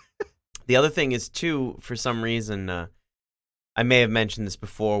 The other thing is too, for some reason, I may have mentioned this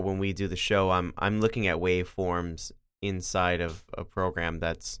before when we do the show. I'm looking at waveforms inside of a program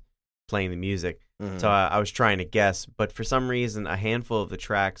that's playing the music. Mhm. So I was trying to guess, but for some reason, a handful of the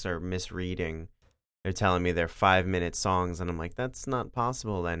tracks are misreading. They're telling me they're 5-minute songs, and I'm like, that's not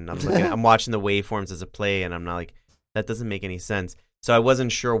possible. And I'm watching the waveforms as a play, and I'm not like, that doesn't make any sense. So I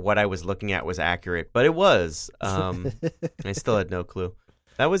wasn't sure what I was looking at was accurate, but it was. I still had no clue.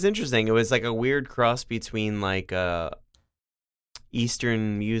 That was interesting. It was like a weird cross between like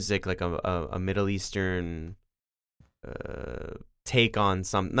Eastern music, like a Middle Eastern take on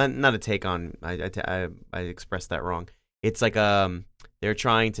some. Not a take on. I expressed that wrong. It's like they're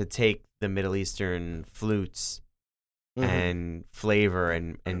trying to take the Middle Eastern flutes and flavor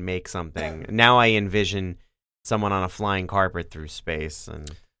and make something. Now I envision someone on a flying carpet through space, and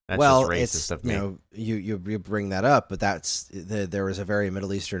that's just racist of me. You bring that up, but there was a very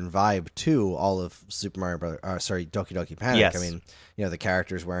Middle Eastern vibe to all of Super Mario Doki Doki Panic. Yes. I mean, the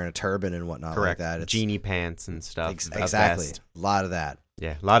characters wearing a turban and whatnot. Correct. Like that. It's, genie pants and stuff. exactly. A lot of that.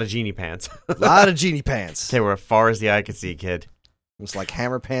 Yeah, a lot of genie pants. A lot of genie pants. They were as far as the eye could see, kid. It was like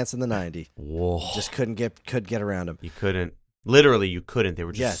hammer pants in the 90s. Whoa. Just couldn't get around them. You couldn't. Literally, you couldn't. They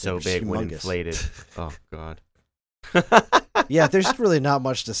were just they so were big when humongous. inflated. Oh, God. Yeah, there's really not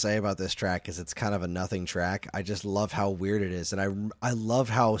much to say about this track because it's kind of a nothing track. I just love how weird it is, and I love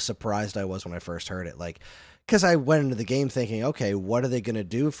how surprised I was when I first heard it. Like, because I went into the game thinking, okay, what are they going to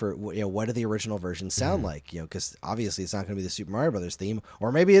do for what do the original versions sound like? Because obviously it's not going to be the Super Mario Brothers theme,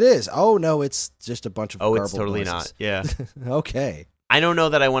 or maybe it is. Oh no, it's just a bunch of Oh, it's garbled totally noises. not. Yeah. Okay. I don't know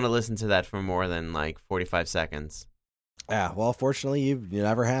that I want to listen to that for more than like 45 seconds. Yeah. Well, fortunately, you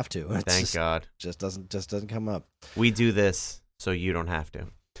never have to. Thank God. Just doesn't come up. We do this so you don't have to.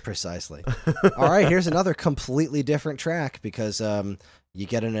 Precisely. All right, here's another completely different track because you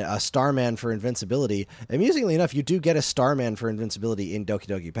get a Starman for invincibility. Amusingly enough, you do get a Starman for invincibility in Doki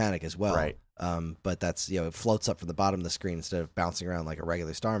Doki Panic as well. Right. But that's it floats up from the bottom of the screen instead of bouncing around like a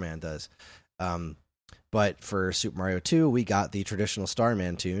regular Starman does. But for Super Mario 2, we got the traditional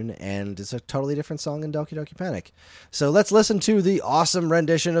Starman tune, and it's a totally different song in Doki Doki Panic. So let's listen to the awesome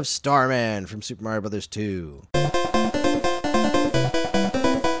rendition of Starman from Super Mario Bros. 2.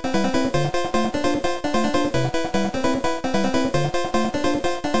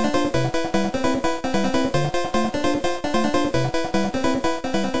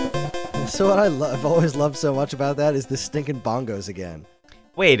 So what I've always loved so much about that is the stinking bongos again.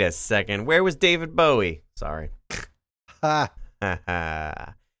 Wait a second. Where was David Bowie? Sorry. Ha!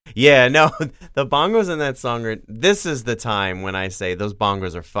 Yeah, no, the bongos in that song are. This is the time when I say those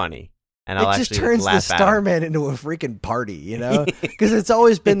bongos are funny, and I'll It just actually turns the laugh at 'em. Starman into a freaking party, Because it's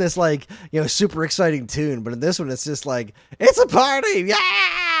always been this like super exciting tune, but in this one it's just like it's a party,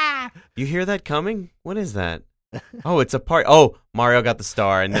 yeah! You hear that coming? What is that? Oh, it's a party. Oh, Mario got the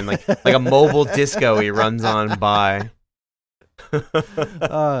star, and then like a mobile disco, he runs on by.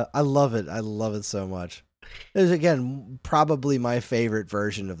 I love it. I love it so much. It is, again, probably my favorite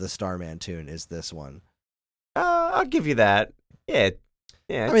version of the Starman tune is this one. I'll give you that. Yeah.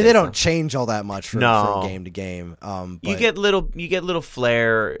 I mean, they don't change all that much from game to game. You get little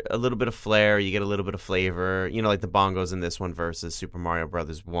flair, a little bit of flair. You get a little bit of flavor. Like the bongos in this one versus Super Mario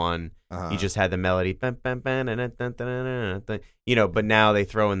Brothers 1. You just had the melody, but now they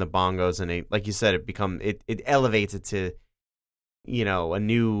throw in the bongos, and like you said, it elevates it to, a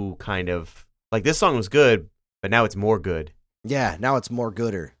new kind of, like, this song was good, but now it's more good. Yeah, now it's more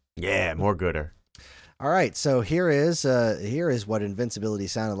gooder. Yeah, more gooder. All right, so here is what invincibility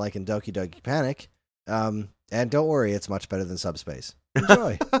sounded like in Doki Doki Panic. And don't worry, it's much better than Subspace.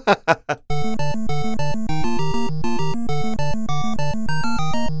 Enjoy.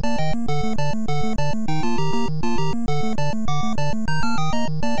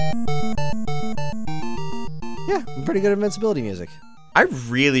 Yeah, pretty good invincibility music, I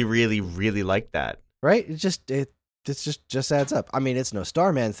really, really, really like that. right? It just adds up. I mean, it's no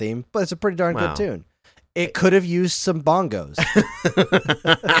Starman theme, but it's a pretty darn Wow. good tune. It could have used some bongos.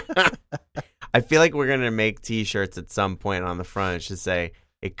 I feel like we're going to make T-shirts at some point on the front. It should say,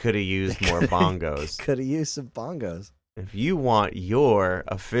 it could have used more bongos. Could have used some bongos. If you want your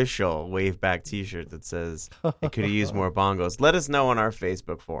official Wave Back T-shirt that says, it could have used more bongos, let us know on our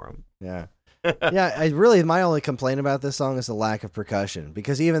Facebook forum. Yeah. My only complaint about this song is the lack of percussion,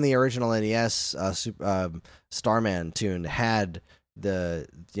 because even the original NES Starman tune had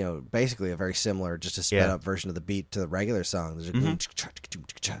basically a very similar, just a sped up version of the beat to the regular song. There's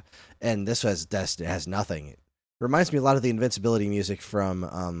and this has nothing. It reminds me a lot of the Invincibility music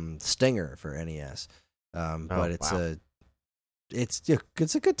from Stinger for NES. But it's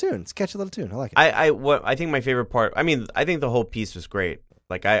a good tune. It's a catchy little tune. I like it. I think my favorite part, I mean, I think the whole piece was great.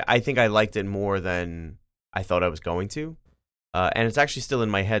 Like, I think I liked it more than I thought I was going to. And it's actually still in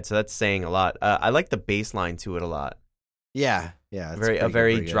my head, so that's saying a lot. I like the bass line to it a lot. Yeah. A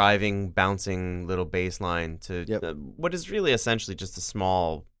very driving, bouncing little bass line to what is really essentially just a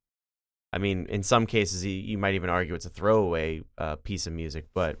small, I mean, in some cases, you might even argue it's a throwaway piece of music,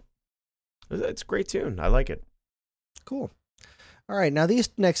 but it's a great tune. I like it. Cool. All right, now these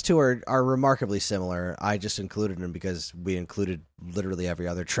next two are remarkably similar. I just included them because we included literally every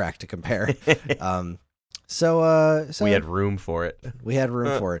other track to compare. So we had room for it. We had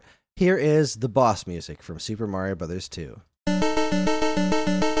room for it. Here is the boss music from Super Mario Bros. 2.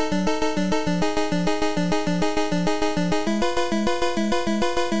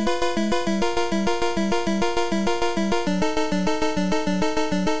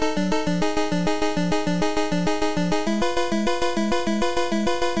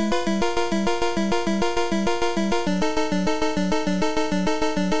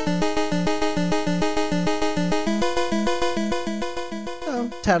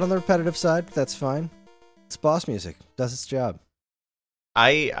 Tad on the repetitive side, but that's fine. It's boss music. Does its job.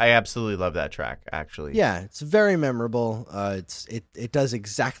 I absolutely love that track, actually. Yeah, it's very memorable. It does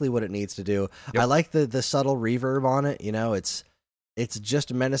exactly what it needs to do. Yep. I like the subtle reverb on it. You know, it's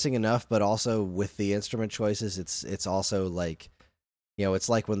just menacing enough, but also with the instrument choices, it's also like, you know, it's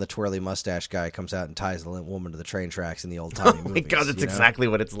like when the twirly mustache guy comes out and ties the woman to the train tracks in the old timey movies. Oh my god, that's exactly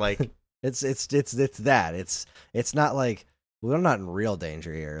what it's like. It's that. It's not like, we're not in real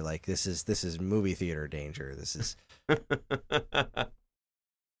danger here. Like, this is movie theater danger. This is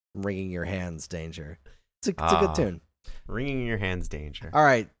wringing your hands danger. It's a good tune. Wringing your hands danger. All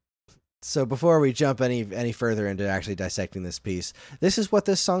right. So before we jump any further into actually dissecting this piece, this is what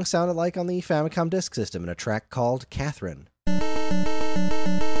this song sounded like on the Famicom Disk System in a track called Catherine.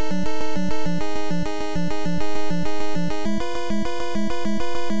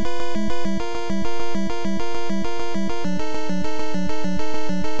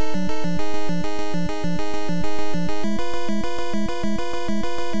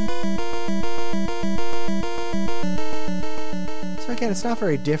 It's not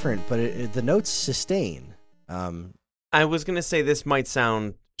very different, but the notes sustain. I was going to say this might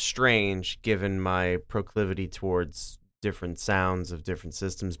sound strange given my proclivity towards different sounds of different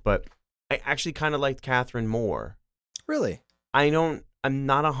systems, but I actually kind of liked Catherine more. Really? I'm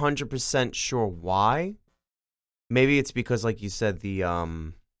not 100% sure why. Maybe it's because, like you said, the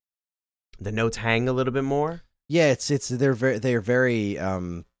notes hang a little bit more. Yeah, they're very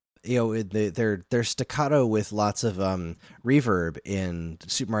you know, they're staccato with lots of reverb in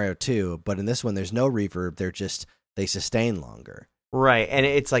Super Mario 2, but in this one there's no reverb. They sustain longer. Right, and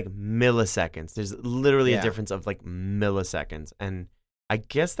it's like milliseconds. There's literally a difference of like milliseconds, and I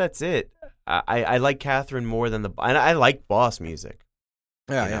guess that's it. I like Catherine more than I like boss music.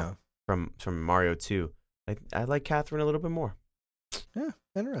 Yeah. From Mario 2. I like Catherine a little bit more. Yeah,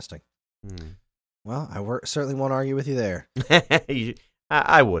 interesting. Well, I certainly won't argue with you there.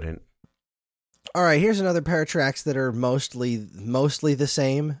 I wouldn't. All right, here's another pair of tracks that are mostly the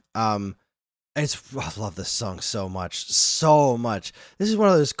same. I love this song so much. This is one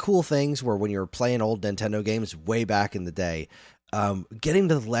of those cool things where when you're playing old Nintendo games way back in the day, getting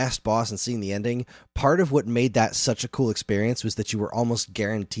to the last boss and seeing the ending, part of what made that such a cool experience was that you were almost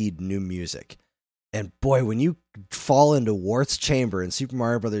guaranteed new music. And boy, when you fall into Wart's chamber in Super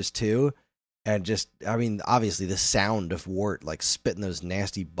Mario Bros. 2, and just, I mean, obviously the sound of Wart like spitting those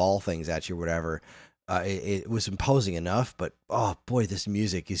nasty ball things at you or whatever, it was imposing enough, but oh boy, this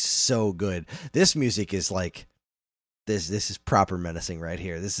music is so good. This music is like, this is proper menacing right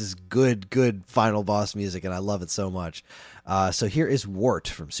here. This is good final boss music, and I love it so much. So here is Wart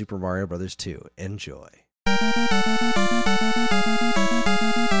from Super Mario Bros. 2. Enjoy.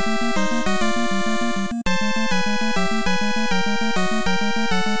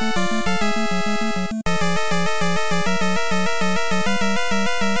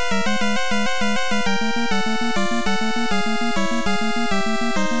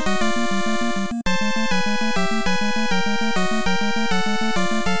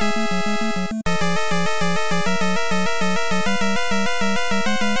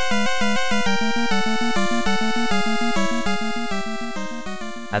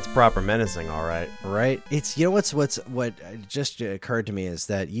 That's proper menacing, all right. Right? It's what just occurred to me is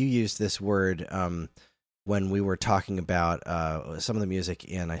that you used this word when we were talking about some of the music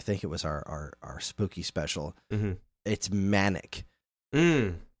in, I think it was our spooky special. Mm-hmm. It's manic.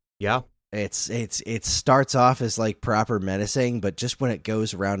 Yeah. It starts off as like proper menacing, but just when it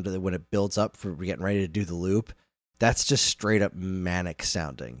goes around to when it builds up for getting ready to do the loop, that's just straight up manic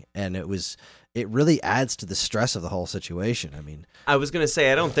sounding, and it really adds to the stress of the whole situation. I mean, I was gonna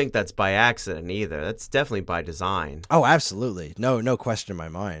say I don't think that's by accident either. That's definitely by design. oh, absolutely, no question in my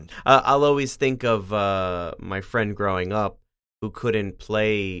mind. I'll always think of my friend growing up who couldn't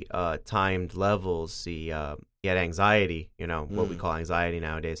play timed levels. He had anxiety, what we call anxiety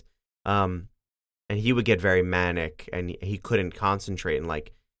nowadays. And he would get very manic, and he couldn't concentrate, and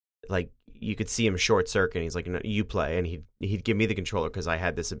like you could see him short circuit. And he's like, "No, you play," and he'd give me the controller because I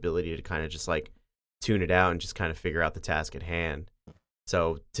had this ability to kind of just like tune it out and just kind of figure out the task at hand.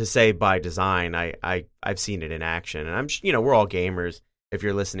 So to say by design, I've seen it in action, and we're all gamers. If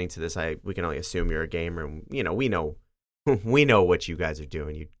you're listening to this, we can only assume you're a gamer, and we know what you guys are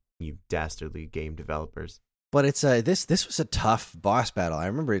doing, you dastardly game developers. But it's this was a tough boss battle. I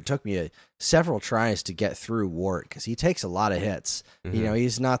remember it took me several tries to get through Wart because he takes a lot of hits. Mm-hmm.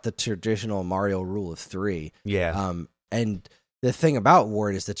 He's not the traditional Mario rule of 3. Yeah. And the thing about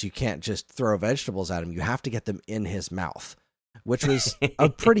Wart is that you can't just throw vegetables at him. You have to get them in his mouth, which was a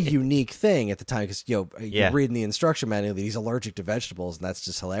pretty unique thing at the time because you read in the instruction manual that he's allergic to vegetables, and that's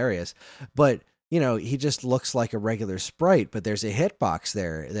just hilarious. But he just looks like a regular sprite, but there's a hitbox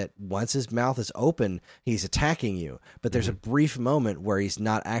there that once his mouth is open, he's attacking you. But there's a brief moment where he's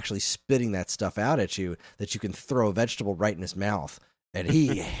not actually spitting that stuff out at you, that you can throw a vegetable right in his mouth. And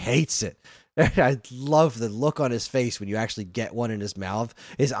he hates it. I love the look on his face when you actually get one in his mouth.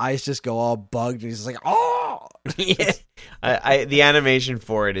 His eyes just go all bugged, and he's just like, oh! Yeah. The animation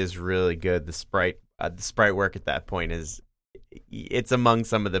for it is really good. The sprite work at that point it's among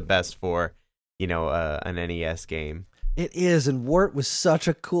some of the best for an NES game. It is, and Wart was such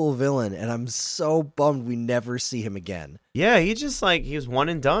a cool villain, and I'm so bummed we never see him again. Yeah, he was one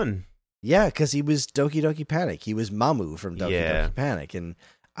and done. Yeah, because he was Doki Doki Panic. He was Mamu from Doki Doki Panic, and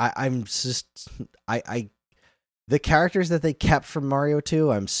I'm just the characters that they kept from Mario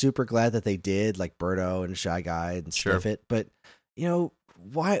 2, I'm super glad that they did, like Birdo and Shy Guy and Sniffit. But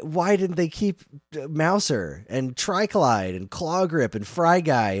why didn't they keep Mouser and Tricolide and Claw Grip and Fry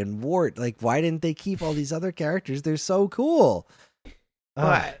Guy and Wart? Like, why didn't they keep all these other characters? They're so cool.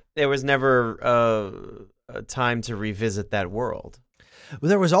 There was never a time to revisit that world. Well,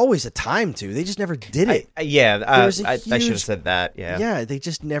 there was always a time to. They just never did it. I should have said that. Yeah. Yeah, they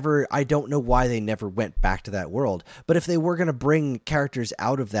just never. I don't know why they never went back to that world. But if they were going to bring characters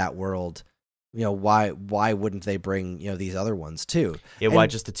out of that world, why wouldn't they bring these other ones too? Yeah, why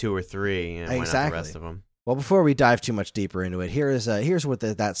just the 2 or 3? And exactly. Why not the rest of them? Well, before we dive too much deeper into it, here's what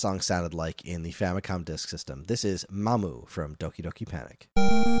that song sounded like in the Famicom Disk System. This is Mamu from Doki Doki Panic.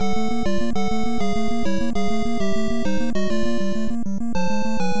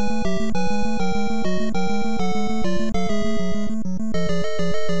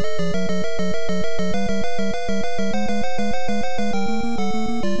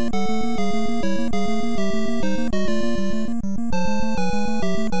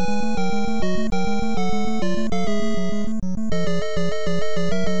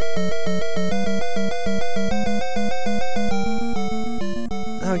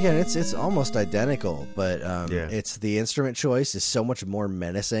 It's almost identical, but it's the instrument choice is so much more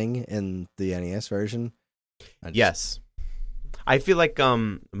menacing in the NES version. Yes. I feel like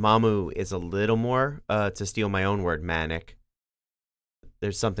Mamu is a little more, to steal my own word, manic.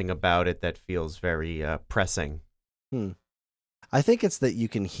 There's something about it that feels very pressing. I think it's that you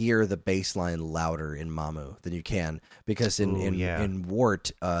can hear the bass line louder in Mamu than you can, because in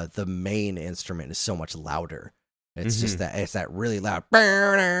Wart, the main instrument is so much louder. It's just that it's that really loud,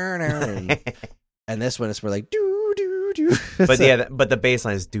 and this one is more like do do do. But but the bass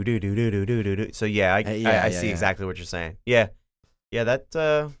line is do do do do do do do. So I see exactly what you're saying. Yeah, that.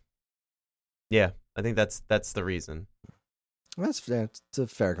 I think that's the reason. Well, it's a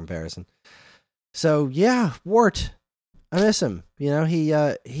fair comparison. So yeah, Wart, I miss him. He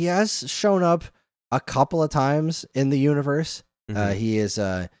has shown up a couple of times in the universe. He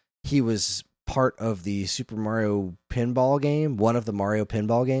was part of the Super Mario pinball game, one of the Mario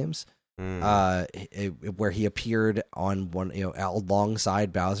pinball games, where he appeared on one,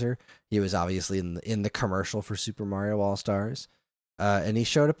 alongside Bowser. He was obviously in the commercial for Super Mario All-Stars, and he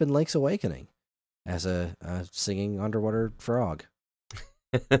showed up in Link's Awakening as a singing underwater frog.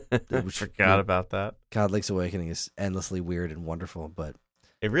 Forgot about that. God, Link's Awakening is endlessly weird and wonderful, but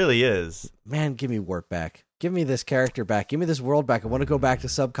It really is. Man, give me Wart back. Give me this character back. Give me this world back. I want to go back to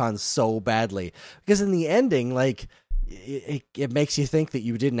Subcon so badly. Because in the ending, like, it makes you think that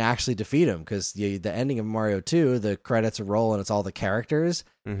you didn't actually defeat him. Because the ending of Mario 2, the credits roll and it's all the characters.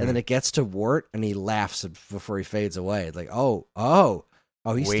 Mhm. And then it gets to Wart and he laughs before he fades away. It's like, oh,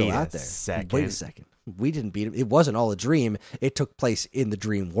 he's still out there. Wait a second. We didn't beat him. It wasn't all a dream. It took place in the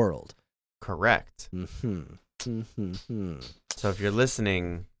dream world. Correct. Mm-hmm. So if you're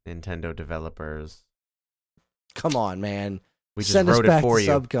listening, Nintendo developers, Come on, man. we just Send us wrote back it for to you.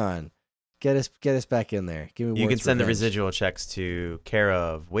 Subcon. Get us back in there. Give me. You can Wart's send the revenge. residual checks to care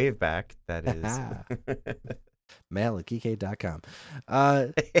of Waveback. That is. Mail at geekade.com.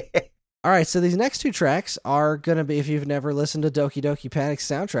 All right, so these next two tracks are going to be, if you've never listened to Doki Doki Panic's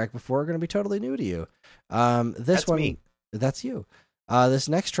soundtrack before, are going to be totally new to you. This That's one, me. That's you. This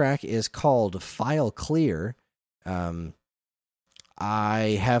next track is called File Clear.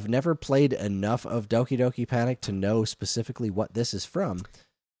 I have never played enough of Doki Doki Panic to know specifically what this is from.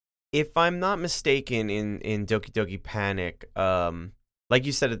 If I'm not mistaken, in Doki Doki Panic, like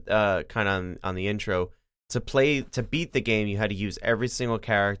you said, kind of on the intro, to beat the game, you had to use every single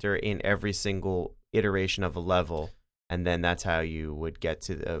character in every single iteration of a level, and then that's how you would get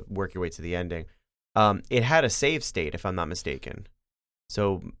to work your way to the ending. It had a save state, if I'm not mistaken,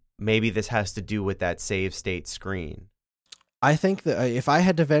 so maybe this has to do with that save state screen. I think that if I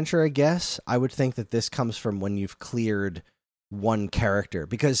had to venture a guess, I would think that this comes from when you've cleared one character,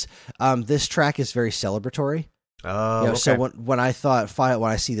 because this track is very celebratory. Oh, okay. So when I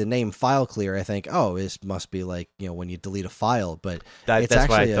see the name File Clear, I think, oh, this must be like, when you delete a file. But that's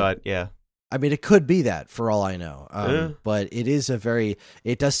why I thought, yeah. I mean, it could be that for all I know. But it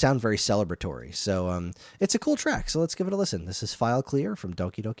does sound very celebratory. So it's a cool track. So let's give it a listen. This is File Clear from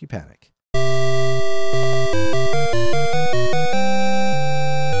Doki Doki Panic.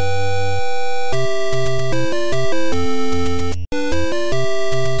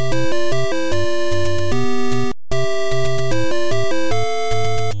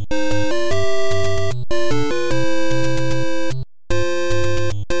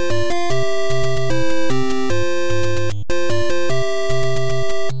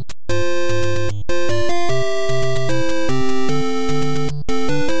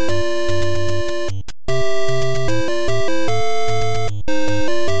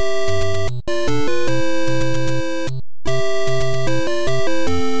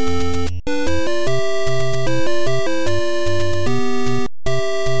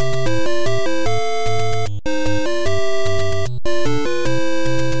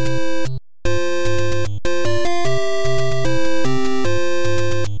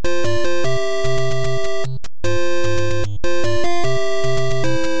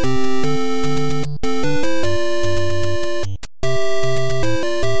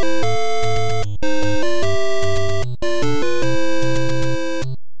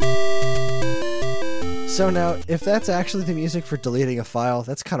 So now, if that's actually the music for deleting a file,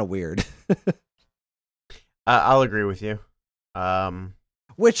 that's kind of weird. I'll agree with you.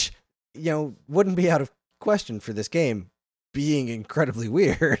 Which, wouldn't be out of question for this game being incredibly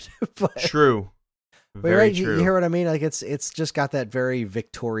weird. But, True. Very right, true. You hear what I mean? Like it's just got that very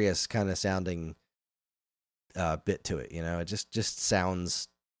victorious kind of sounding bit to it. It just sounds.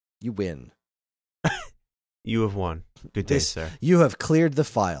 You win. You have won. Good day, sir. You have cleared the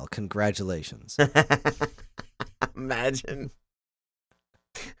file. Congratulations. Imagine.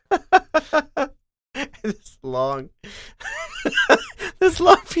 this long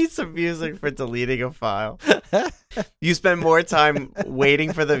piece of music for deleting a file. You spend more time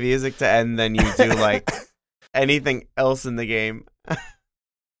waiting for the music to end than you do like anything else in the game.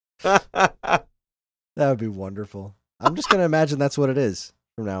 That would be wonderful. I'm just going to imagine that's what it is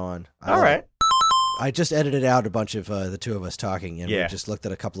from now on. All right. I just edited out a bunch of the two of us talking, and we Yeah. just looked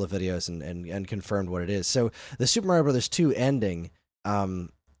at a couple of videos and confirmed what it is. So the Super Mario Brothers 2 ending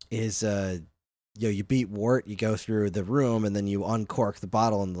is you beat Wart, you go through the room, and then you uncork the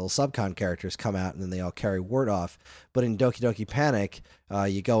bottle, and the little Subcon characters come out, and then they all carry Wart off. But in Doki Doki Panic,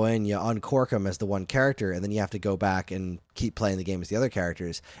 you go in, you uncork them as the one character, and then you have to go back and keep playing the game as the other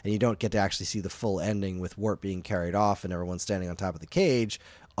characters, and you don't get to actually see the full ending with Wart being carried off and everyone standing on top of the cage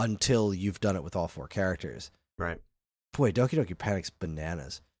until you've done it with all four characters. Right. Boy, Doki Doki Panic's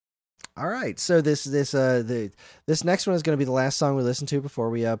bananas. All right, so this next one is going to be the last song we listen to before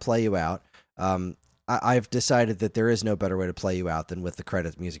we play you out. I've decided that there is no better way to play you out than with the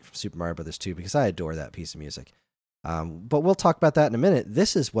credits music from Super Mario Brothers 2 because I adore that piece of music. But we'll talk about that in a minute.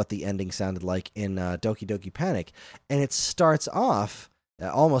 This is what the ending sounded like in Doki Doki Panic, and it starts off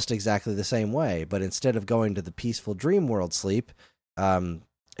almost exactly the same way, but instead of going to the peaceful dream world sleep,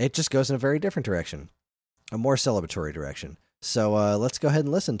 It just goes in a very different direction, a more celebratory direction. So let's go ahead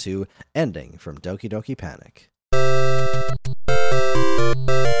and listen to Ending from Doki Doki Panic.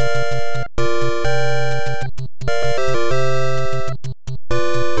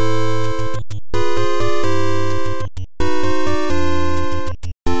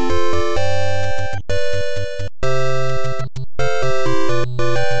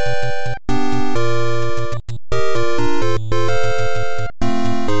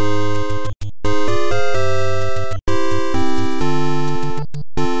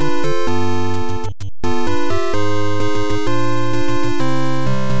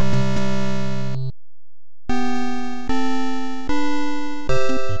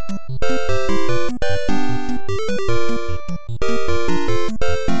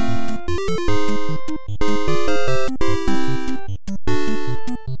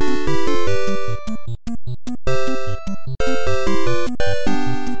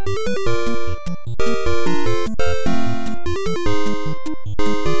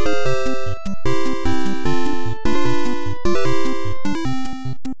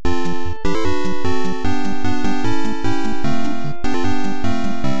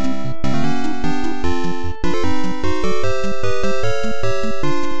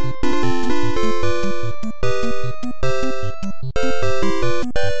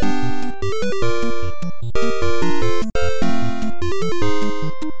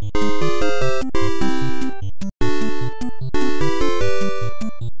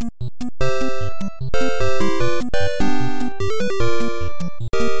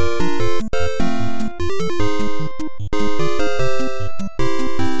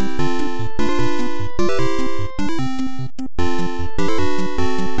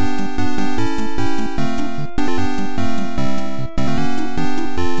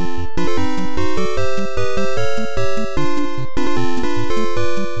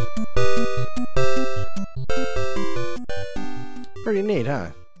 Pretty neat,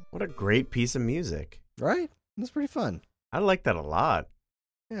 huh? What a great piece of music. Right? That's pretty fun. I like that a lot.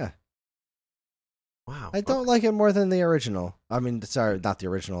 Yeah. Wow. I don't like it more than the original. I mean, sorry, not the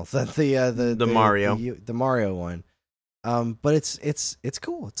original. The Mario. The Mario one. But it's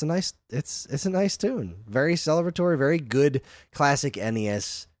cool. It's a nice tune. Very celebratory, very good classic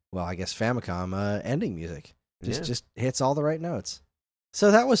NES, well, I guess Famicom ending music. Just hits all the right notes.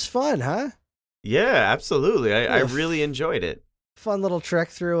 So that was fun, huh? Yeah, absolutely. I really enjoyed it. Fun little trek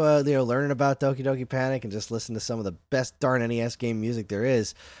through, learning about Doki Doki Panic and just listen to some of the best darn NES game music there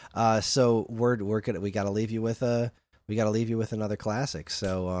is. So we gotta leave you with another classic.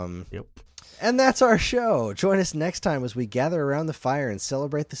 So yep. And that's our show. Join us next time as we gather around the fire and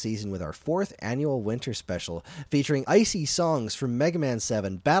celebrate the season with our 4th annual winter special, featuring icy songs from Mega Man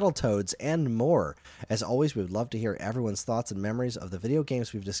 7, Battletoads, and more. As always, we would love to hear everyone's thoughts and memories of the video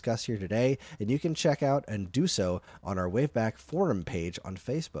games we've discussed here today, and you can check out and do so on our Waveback forum page on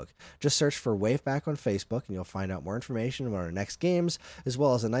Facebook. Just search for Waveback on Facebook, and you'll find out more information about our next games, as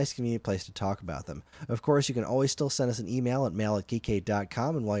well as a nice convenient place to talk about them. Of course, you can always still send us an email at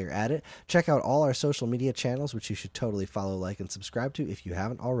mail@geekade.com, and while you're at it, check out all our social media channels, which you should totally follow, like, and subscribe to if you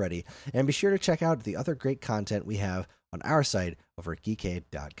haven't already. And be sure to check out the other great content we have on our site over at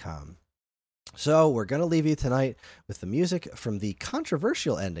geekade.com. So we're going to leave you tonight with the music from the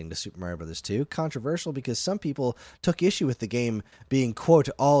controversial ending to Super Mario Bros. 2. Controversial because some people took issue with the game being, quote,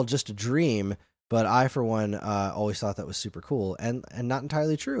 all just a dream, but I, for one, always thought that was super cool, and not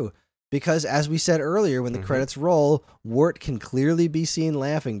entirely true. Because, as we said earlier, when the credits roll, Wart can clearly be seen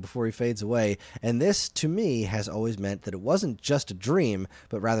laughing before he fades away. And this, to me, has always meant that it wasn't just a dream,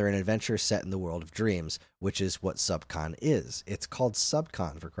 but rather an adventure set in the world of dreams, which is what Subcon is. It's called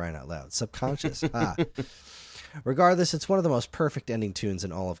Subcon, for crying out loud. Subconscious. Regardless, it's one of the most perfect ending tunes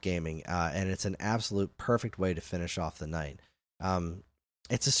in all of gaming, and it's an absolute perfect way to finish off the night.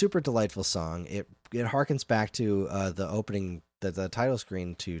 It's a super delightful song. It harkens back to the opening, the title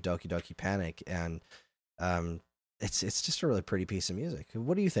screen to Doki Doki Panic, and it's just a really pretty piece of music.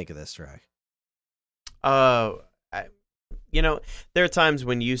 What do you think of this track? There are times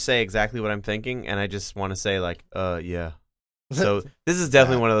when you say exactly what I'm thinking, and I just want to say, like, yeah. So this is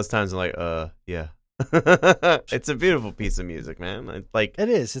definitely one of those times I'm like, yeah. It's a beautiful piece of music, man. It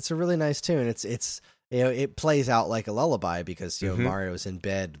is. It's a really nice tune. It's it plays out like a lullaby because Mario's in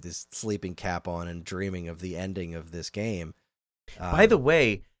bed with his sleeping cap on and dreaming of the ending of this game. By the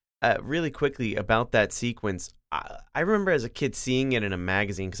way, really quickly about that sequence, I remember as a kid seeing it in a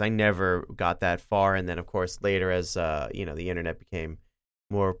magazine because I never got that far, and then of course later as the internet became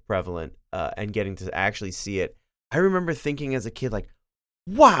more prevalent and getting to actually see it, I remember thinking as a kid, like,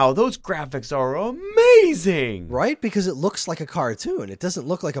 wow, those graphics are amazing. Right? Because it looks like a cartoon. It doesn't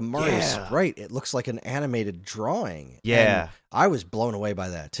look like a Mario Yeah. sprite. It looks like an animated drawing. Yeah. And I was blown away by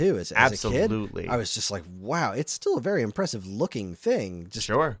that too. As a Absolutely. kid, I was just like, wow, it's still a very impressive looking thing. Just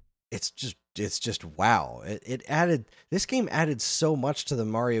Sure. it's just wow. This game added so much to the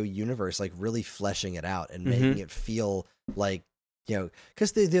Mario universe, like really fleshing it out and making it feel like,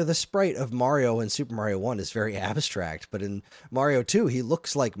 because the sprite of Mario in Super Mario 1 is very abstract, but in Mario 2 he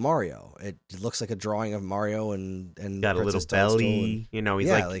looks like Mario. It looks like a drawing of Mario and Got a little Princess Toadstool belly,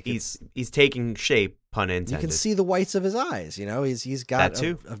 and, he's taking shape, pun intended. you can see the whites of his eyes. He's got That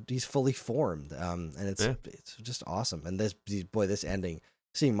too. He's fully formed, and it's just awesome. And this ending,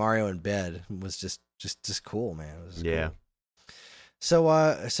 seeing Mario in bed was just cool, man. It was yeah. cool.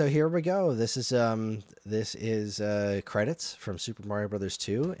 So here we go. This is credits from Super Mario Brothers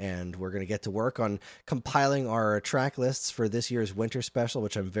 2, and we're gonna get to work on compiling our track lists for this year's winter special,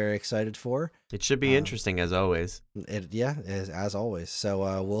 which I'm very excited for. It should be interesting as always. As always.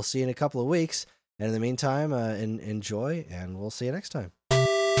 So we'll see you in a couple of weeks, and in the meantime, enjoy, and we'll see you next time.